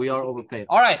 but we are overpaid.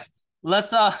 All right,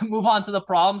 let's move on to the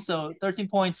problem. So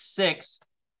 13.6.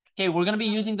 Okay, we're gonna be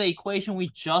using the equation we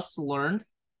just learned.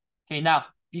 Okay, now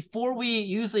before we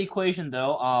use the equation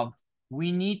though,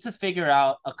 we need to figure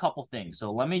out a couple things.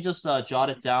 So let me just jot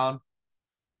it down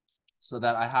so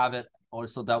that I have it, or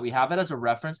so that we have it as a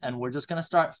reference, and we're just gonna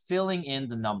start filling in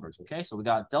the numbers. Okay, so we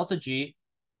got delta G,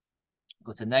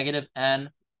 go to negative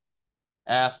N,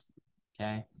 F,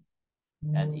 okay,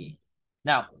 and E.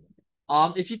 Now,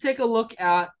 if you take a look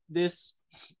at this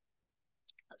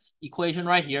equation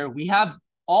right here, we have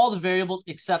all the variables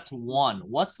except one.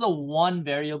 What's the one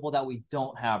variable that we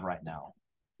don't have right now?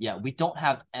 Yeah, we don't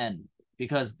have N,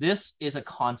 because this is a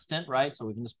constant, right? So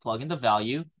we can just plug in the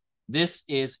value. This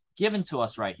is given to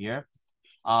us right here.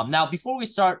 Now, before we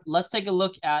start, let's take a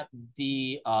look at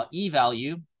the E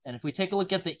value. And if we take a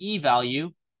look at the E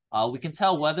value, we can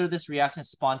tell whether this reaction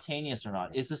is spontaneous or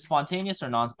not. Is this spontaneous or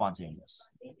non-spontaneous?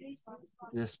 It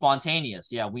is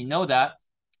spontaneous. Yeah, we know that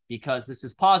because this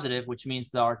is positive, which means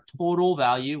that our total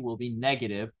value will be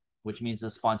negative, which means a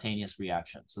spontaneous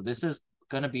reaction. So this is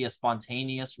going to be a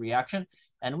spontaneous reaction,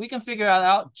 and we can figure that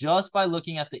out just by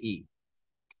looking at the E.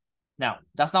 Now,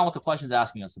 that's not what the question is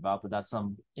asking us about, but that's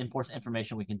some important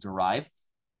information we can derive.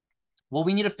 What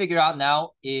we need to figure out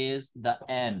now is the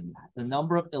N, the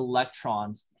number of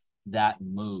electrons that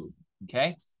move,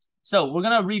 okay? So we're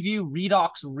going to review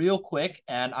redox real quick,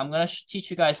 and I'm going to teach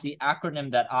you guys the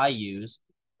acronym that I use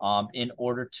in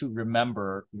order to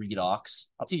remember redox.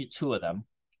 I'll teach you two of them,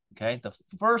 okay? The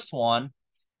first one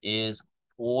is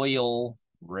oil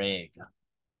rig,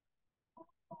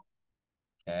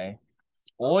 okay?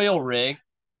 Oil rig,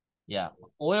 yeah.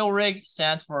 Oil rig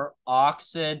stands for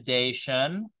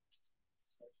oxidation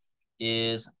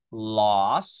is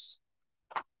loss,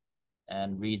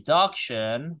 and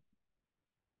reduction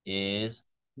is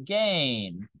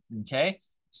gain, okay?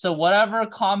 So whatever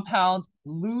compound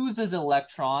loses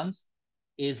electrons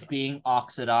is being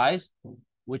oxidized.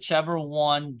 Whichever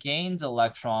one gains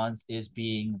electrons is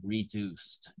being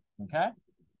reduced, okay?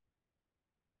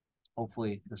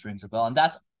 Hopefully this rings a bell. And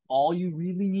that's all you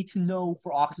really need to know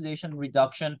for oxidation and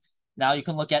reduction. Now you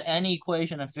can look at any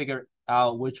equation and figure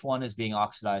out which one is being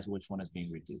oxidized, which one is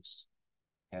being reduced,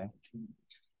 okay?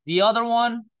 The other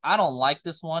one, I don't like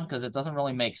this one because it doesn't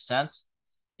really make sense,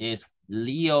 is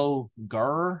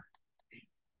Leo-Gur.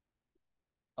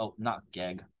 Oh, not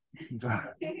Geg.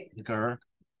 Gur.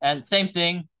 And same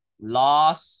thing,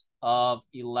 loss of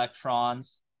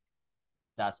electrons.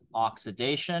 That's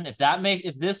oxidation. If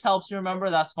this helps you remember,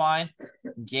 that's fine.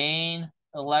 Gain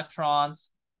electrons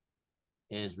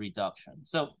is reduction.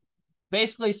 So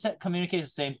basically communicates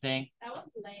the same thing. That was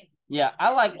lame. Yeah,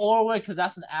 I like oil rig because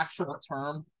that's an actual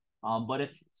term. But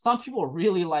if some people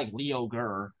really like Leo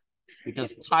Gur,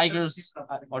 because tigers,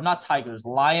 or not tigers,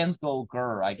 lions go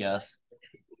Gur, I guess.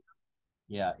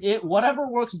 Yeah, whatever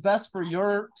works best for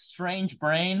your strange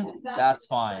brain, that's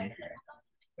fine.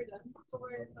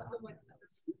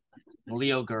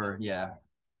 Leo Gur, yeah.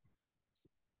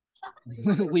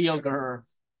 Leo Gur.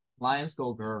 Lions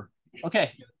go Gur.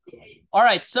 Okay. All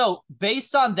right, so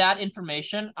based on that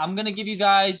information, I'm going to give you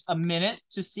guys a minute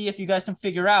to see if you guys can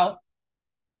figure out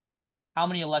how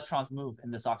many electrons move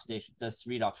in this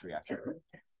redox reaction.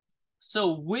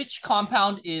 So which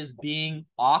compound is being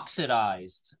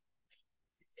oxidized?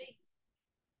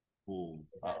 Ooh,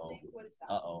 uh-oh.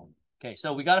 Uh-oh. Okay,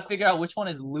 so we got to figure out which one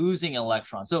is losing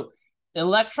electrons. So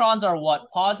electrons are what?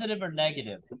 Positive or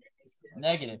negative?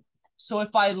 Negative. So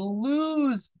if I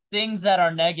lose things that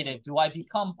are negative, do I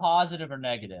become positive or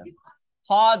negative?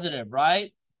 Positive,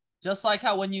 right? Just like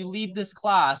how when you leave this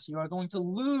class, you are going to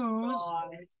lose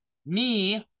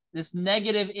me, this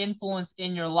negative influence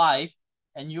in your life,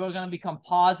 and you are going to become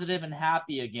positive and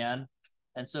happy again.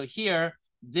 And so here,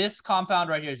 this compound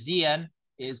right here, Zn,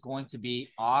 is going to be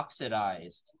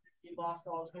oxidized. He lost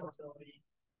all his credibility.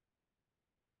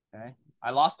 Okay.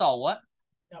 I lost all what?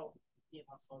 No, he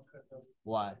lost all his credibility.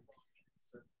 Why?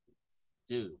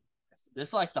 Dude, this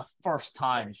is like the first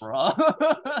time, bro.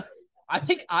 I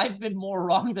think I've been more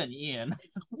wrong than Ian,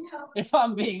 if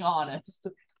I'm being honest.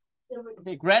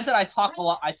 Okay, granted, I talk a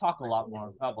lot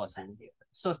more. God bless you.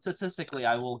 So statistically,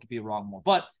 I will be wrong more.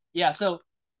 But yeah, so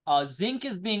zinc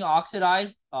is being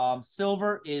oxidized.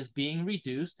 Silver is being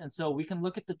reduced, and so we can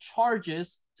look at the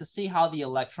charges to see how many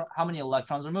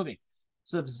electrons are moving.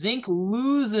 So if zinc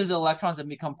loses electrons and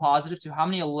become positive, to how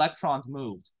many electrons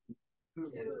moved? 2.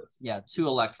 Yeah, 2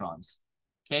 electrons.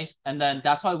 Okay, and then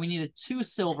that's why we needed 2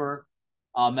 silver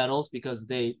metals, because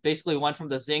they basically went from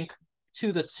the zinc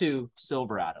to the 2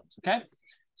 silver atoms. Okay,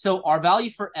 so our value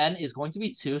for N is going to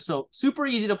be 2. So super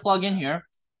easy to plug in here.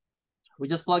 We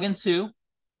just plug in 2.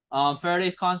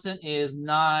 Faraday's constant is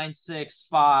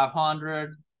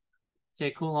 96500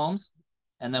 coulombs,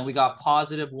 and then we got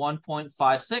positive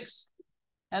 1.56,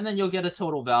 and then you'll get a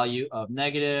total value of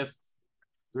negative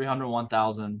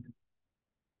 301,000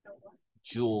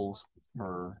 joules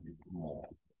per mole.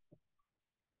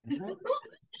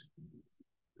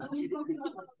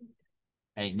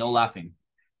 Hey, no laughing,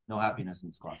 no happiness in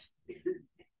this class.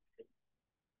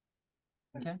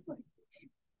 Okay.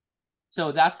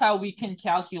 So that's how we can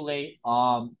calculate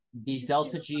the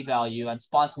delta G value and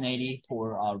spontaneity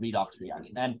for redox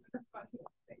reaction. And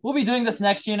we'll be doing this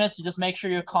next unit, so just make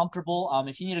sure you're comfortable.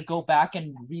 If you need to go back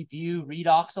and review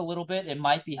redox a little bit, it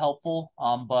might be helpful.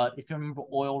 But if you remember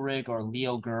oil rig or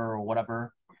Leo-Gur or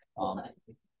whatever,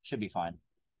 Should be fine.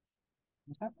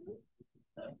 Okay.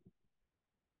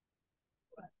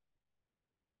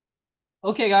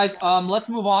 Okay, guys, let's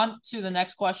move on to the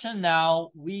next question.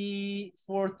 Now,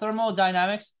 for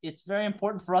thermodynamics, it's very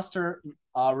important for us to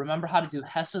remember how to do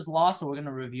Hess's law, so we're going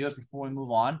to review it before we move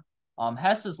on.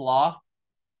 Hess's law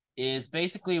is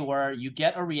basically where you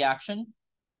get a reaction,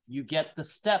 you get the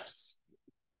steps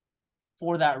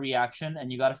for that reaction,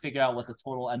 and you got to figure out what the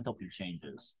total enthalpy change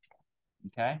is.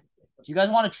 Okay? Do you guys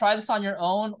want to try this on your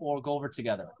own or go over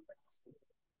together?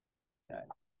 Okay.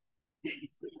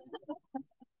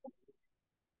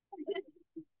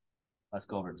 Let's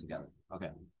go over it together. Okay.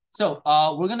 So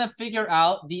we're gonna figure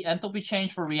out the enthalpy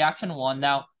change for reaction 1.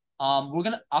 Now,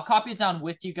 I'll copy it down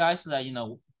with you guys so that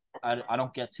I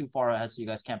don't get too far ahead so you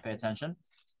guys can't pay attention.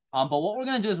 But what we're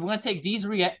gonna do is we're gonna take these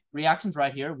reactions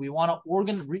right here. We want to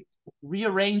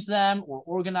rearrange them or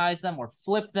organize them or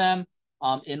flip them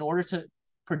in order to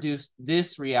produce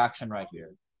this reaction right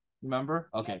here. Remember?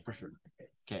 Okay, for sure.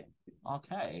 Okay.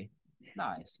 Okay.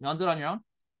 Nice. You want to do it on your own?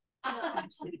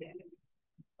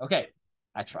 Okay.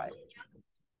 I tried.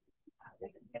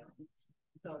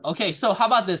 Okay, so how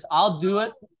about this? I'll do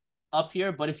it up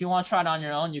here, but if you want to try it on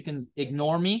your own, you can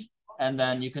ignore me, and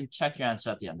then you can check your answer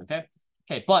at the end, okay?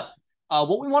 Okay, but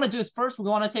what we want to do is first, we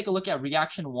want to take a look at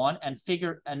reaction 1 and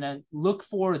then look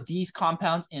for these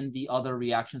compounds in the other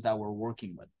reactions that we're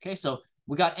working with, okay? So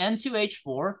we got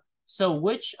N2H4. So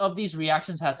which of these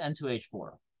reactions has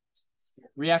N2H4?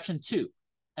 Reaction 2.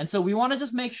 And so we want to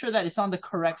just make sure that it's on the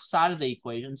correct side of the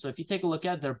equation. So if you take a look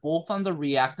at it, they're both on the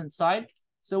reactant side.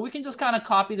 So we can just kind of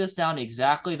copy this down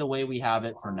exactly the way we have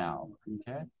it for now.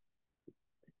 Okay.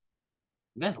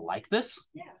 You guys like this?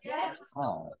 Yeah. Yes.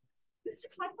 Oh. Mr.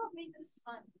 Hythoff made this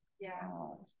fun. Yeah.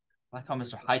 Oh. I like how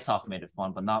Mr. Hythoff made it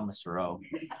fun, but not Mr. O.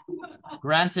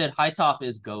 Granted, Hythoff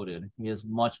is goated. He is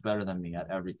much better than me at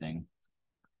everything.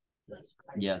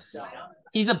 Yes.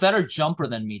 He's a better jumper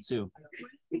than me, too.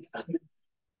 You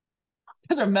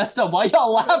guys are messed up. Why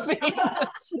y'all laughing?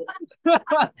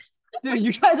 Dude,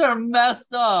 you guys are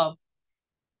messed up.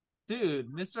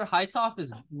 Dude, Mr. Hythoff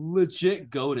is legit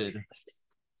goated.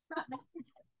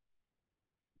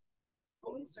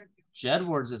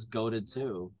 Jedwards is goated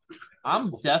too.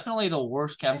 I'm definitely the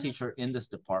worst chem teacher in this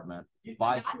department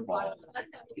by far.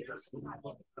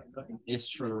 It's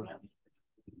true.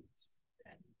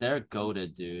 They're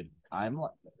goated, dude. I'm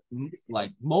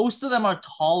like most of them are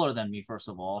taller than me. First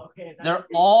of all, they're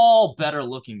all better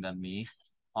looking than me.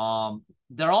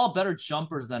 They're all better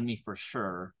jumpers than me for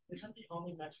sure.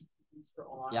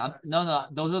 Yeah, no,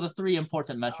 those are the 3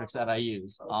 important metrics that I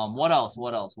use. What else?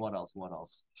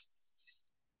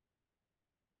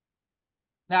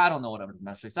 Nah, I don't know what other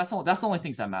metrics. That's the only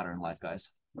things that matter in life, guys.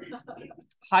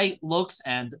 Height, looks,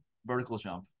 and vertical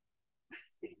jump.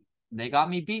 They got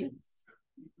me beat.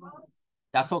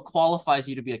 That's what qualifies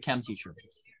you to be a chem teacher.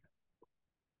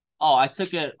 Oh, I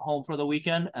took it home for the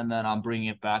weekend, and then I'm bringing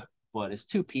it back, but it's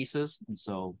 2 pieces, and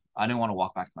so I didn't want to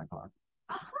walk back to my car.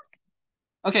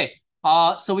 Okay,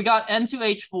 so we got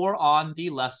N2H4 on the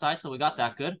left side, so we got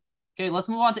that good. Okay, let's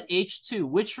move on to H2.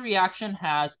 Which reaction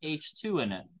has H2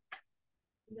 in it?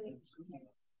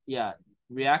 Yeah,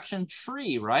 reaction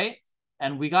tree, right?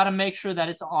 And we got to make sure that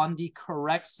it's on the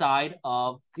correct side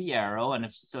of the arrow. And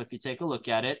if you take a look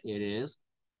at it, it is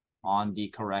on the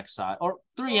correct side. Or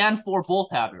 3 and 4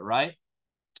 both have it, right?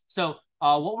 So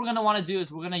what we're going to want to do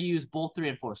is we're going to use both 3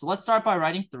 and 4. So let's start by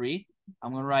writing 3.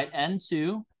 I'm going to write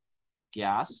N2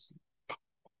 gas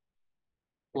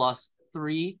plus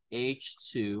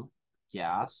 3H2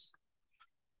 gas.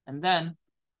 And then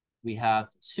we have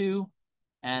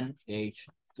 2NH3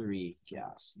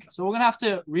 gas. So we're going to have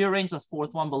to rearrange the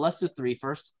 4th one, but let's do 3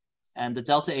 first. And the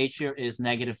delta H here is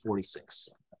 -46.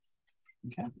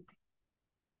 Okay.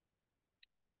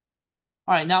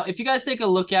 All right, now if you guys take a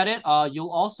look at it,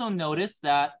 you'll also notice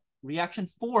that reaction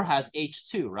 4 has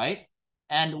H2, right?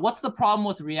 And what's the problem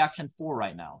with reaction 4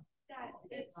 right now?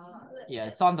 Yeah,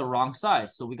 it's on the wrong side.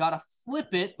 So we got to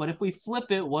flip it, but if we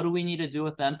flip it, what do we need to do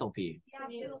with the enthalpy?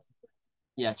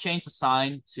 Yeah, change the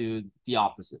sign to the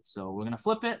opposite. So we're going to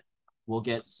flip it. We'll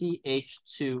get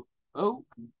CH2O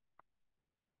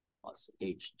plus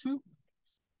H2.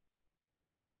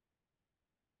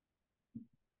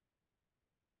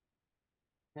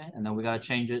 Okay, and then we got to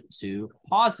change it to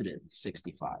positive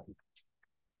 65.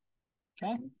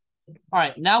 Okay. All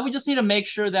right, now we just need to make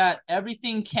sure that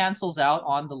everything cancels out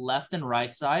on the left and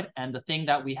right side. And the thing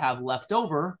that we have left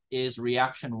over is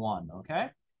reaction 1,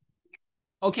 okay?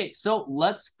 Okay, so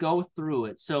let's go through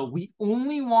it. So we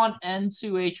only want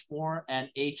N2H4 and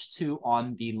H2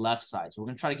 on the left side. So we're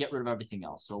going to try to get rid of everything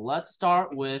else. So let's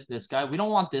start with this guy. We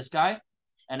don't want this guy.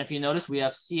 And if you notice, we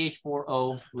have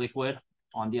CH4O liquid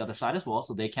on the other side as well,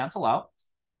 so they cancel out.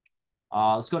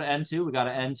 Let's go to N2. We got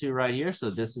an N2 right here, so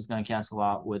this is going to cancel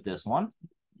out with this one.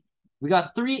 We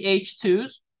got 3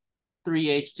 H2s,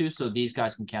 so these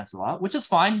guys can cancel out, which is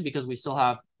fine because we still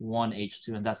have 1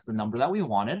 H2, and that's the number that we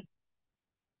wanted.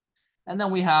 And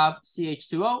then we have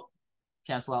CH2O,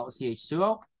 cancel out with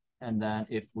CH2O. And then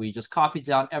if we just copy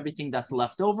down everything that's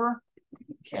left over,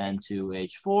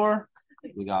 N2H4,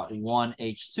 we got 1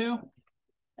 H2,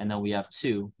 and then we have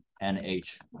 2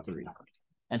 NH3.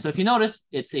 And so if you notice,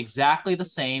 it's exactly the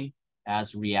same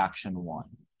as reaction 1.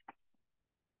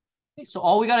 Okay, so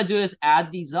all we got to do is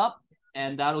add these up,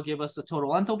 and that'll give us the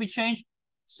total enthalpy change.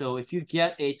 So if you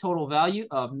get a total value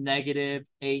of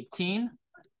 -18,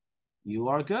 you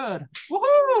are good.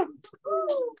 Woohoo!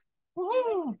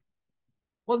 Woohoo!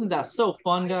 Wasn't that so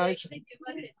fun, guys?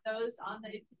 Those on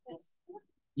the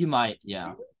You might,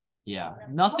 yeah. Yeah.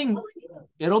 Nothing,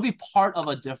 it'll be part of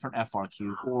a different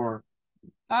FRQ, or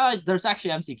there's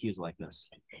actually MCQs like this.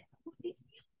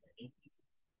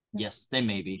 Yes, they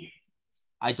may be.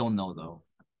 I don't know, though.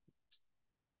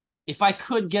 If I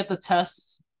could get the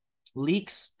test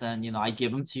leaks, then, you know, I'd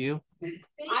give them to you.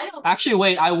 Actually,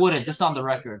 wait, I wouldn't. This is on the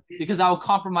record. Because I would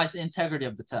compromise the integrity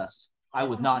of the test. I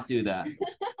would not do that.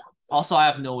 Also, I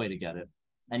have no way to get it.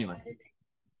 Anyway.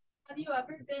 Have you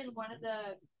ever been one of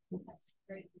the...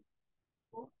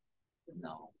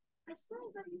 No.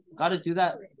 Got to do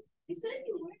that. You said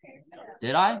you were.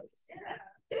 Did I?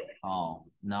 Oh,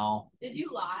 no. Did you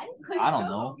lie? I don't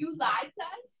know. You lied to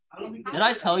us? Did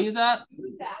I tell you that?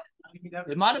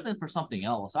 It might have been for something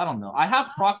else. I don't know. I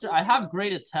have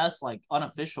graded tests, like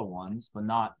unofficial ones, but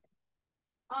not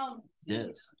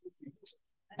this.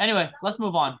 Anyway, let's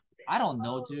move on. I don't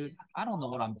know, dude. I don't know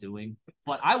what I'm doing,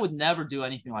 but I would never do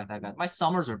anything like that, guys. My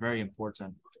summers are very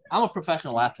important. I'm a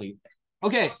professional athlete.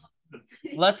 Okay,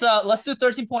 let's do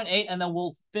 13.8, and then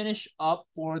we'll finish up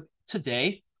for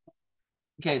today.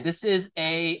 Okay, this is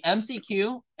a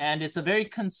MCQ, and it's a very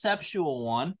conceptual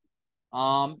one.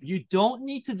 You don't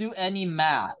need to do any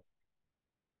math.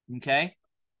 Okay,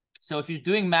 so if you're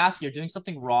doing math, you're doing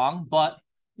something wrong, but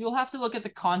you'll have to look at the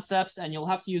concepts, and you'll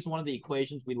have to use one of the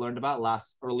equations we learned about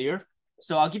earlier.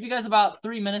 So I'll give you guys about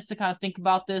 3 minutes to kind of think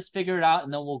about this, figure it out,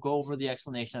 and then we'll go over the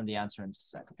explanation and the answer in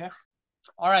just a sec, okay?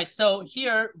 All right, so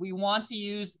here we want to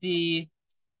use the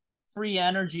free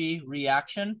energy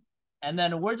reaction, and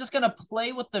then we're just going to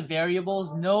play with the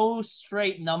variables, no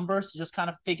straight numbers, to just kind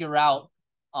of figure out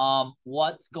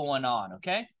what's going on,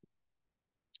 okay?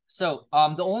 So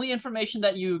the only information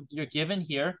that you're given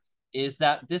here is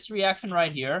that this reaction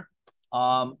right here,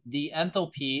 the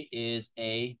enthalpy is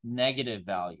a negative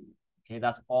value. Okay,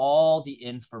 that's all the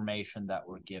information that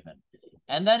we're given.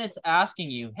 And then it's asking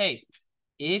you, hey,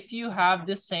 if you have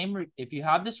this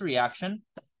reaction,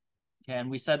 okay, and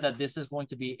we said that this is going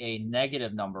to be a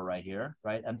negative number right here,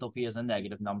 right? Enthalpy is a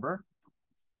negative number.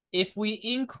 If we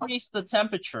increase the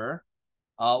temperature,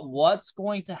 what's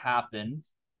going to happen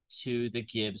to the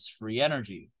Gibbs free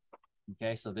energy?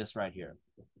 Okay, so this right here.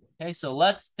 Okay, so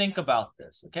let's think about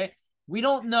this, okay? We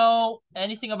don't know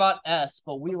anything about S,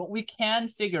 but what we can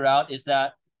figure out is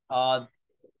that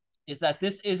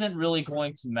this isn't really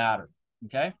going to matter,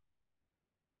 okay?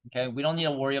 Okay, we don't need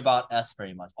to worry about S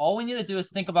very much. All we need to do is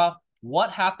think about what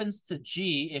happens to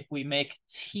G if we make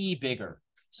T bigger.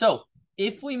 So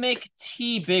if we make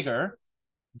T bigger,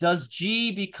 does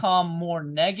G become more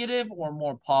negative or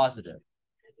more positive?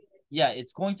 Yeah,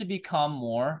 it's going to become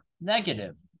more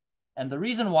negative. And the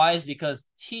reason why is because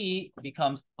T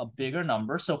becomes a bigger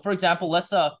number. So for example,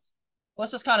 let's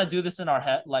just kind of do this in our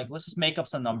head. Like, let's just make up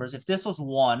some numbers. If this was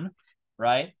 1,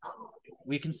 right?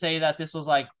 We can say that this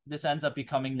ends up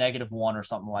becoming -1 or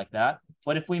something like that.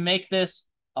 But if we make this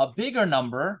a bigger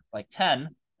number, like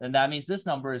 10, then that means this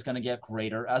number is going to get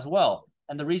greater as well.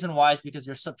 And the reason why is because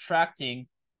you're subtracting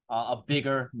a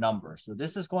bigger number. So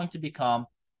this is going to become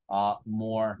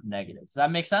more negative. Does that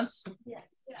make sense? Yes.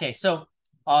 Okay, so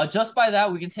just by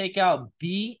that, we can take out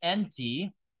B and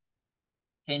D.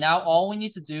 Okay, now all we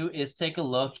need to do is take a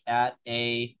look at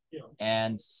A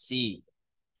and C.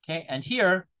 Okay, and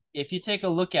here, if you take a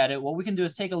look at it, what we can do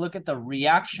is take a look at the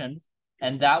reaction,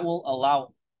 and that will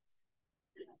allow,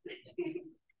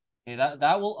 okay,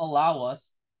 that will allow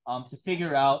us to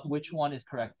figure out which one is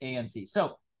correct, A and C.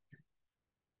 So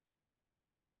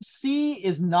C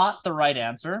is not the right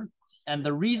answer, and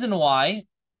the reason why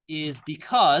is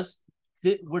because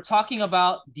we're talking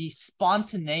about the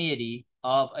spontaneity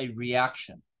of a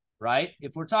reaction, right?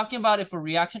 If we're talking about if a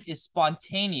reaction is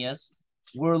spontaneous,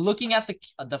 we're looking at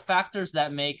the factors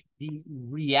that make the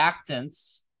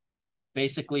reactants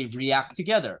basically react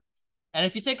together. And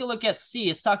if you take a look at C,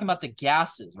 it's talking about the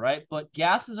gases, right? But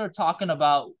gases are talking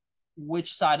about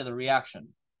which side of the reaction?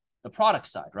 The product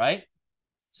side, right?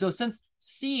 So since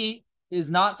C is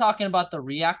not talking about the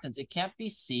reactants, it can't be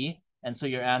C. And so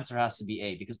your answer has to be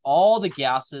A because all the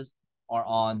gases are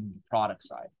on the product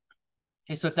side.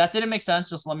 Okay, so if that didn't make sense,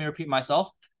 just let me repeat myself.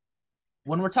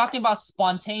 When we're talking about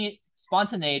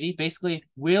spontaneity, basically,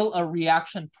 will a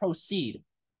reaction proceed?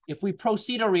 If we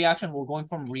proceed a reaction, we're going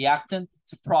from reactant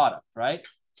to product, right?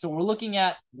 So we're looking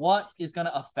at what is going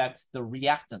to affect the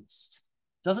reactants.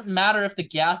 Doesn't matter if the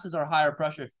gases are higher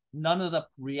pressure, if none of the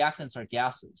reactants are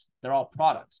gases. They're all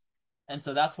products. And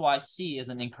so that's why C is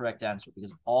an incorrect answer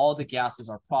because all the gases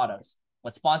are products.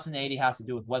 But spontaneity has to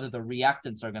do with whether the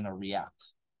reactants are going to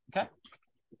react. Okay?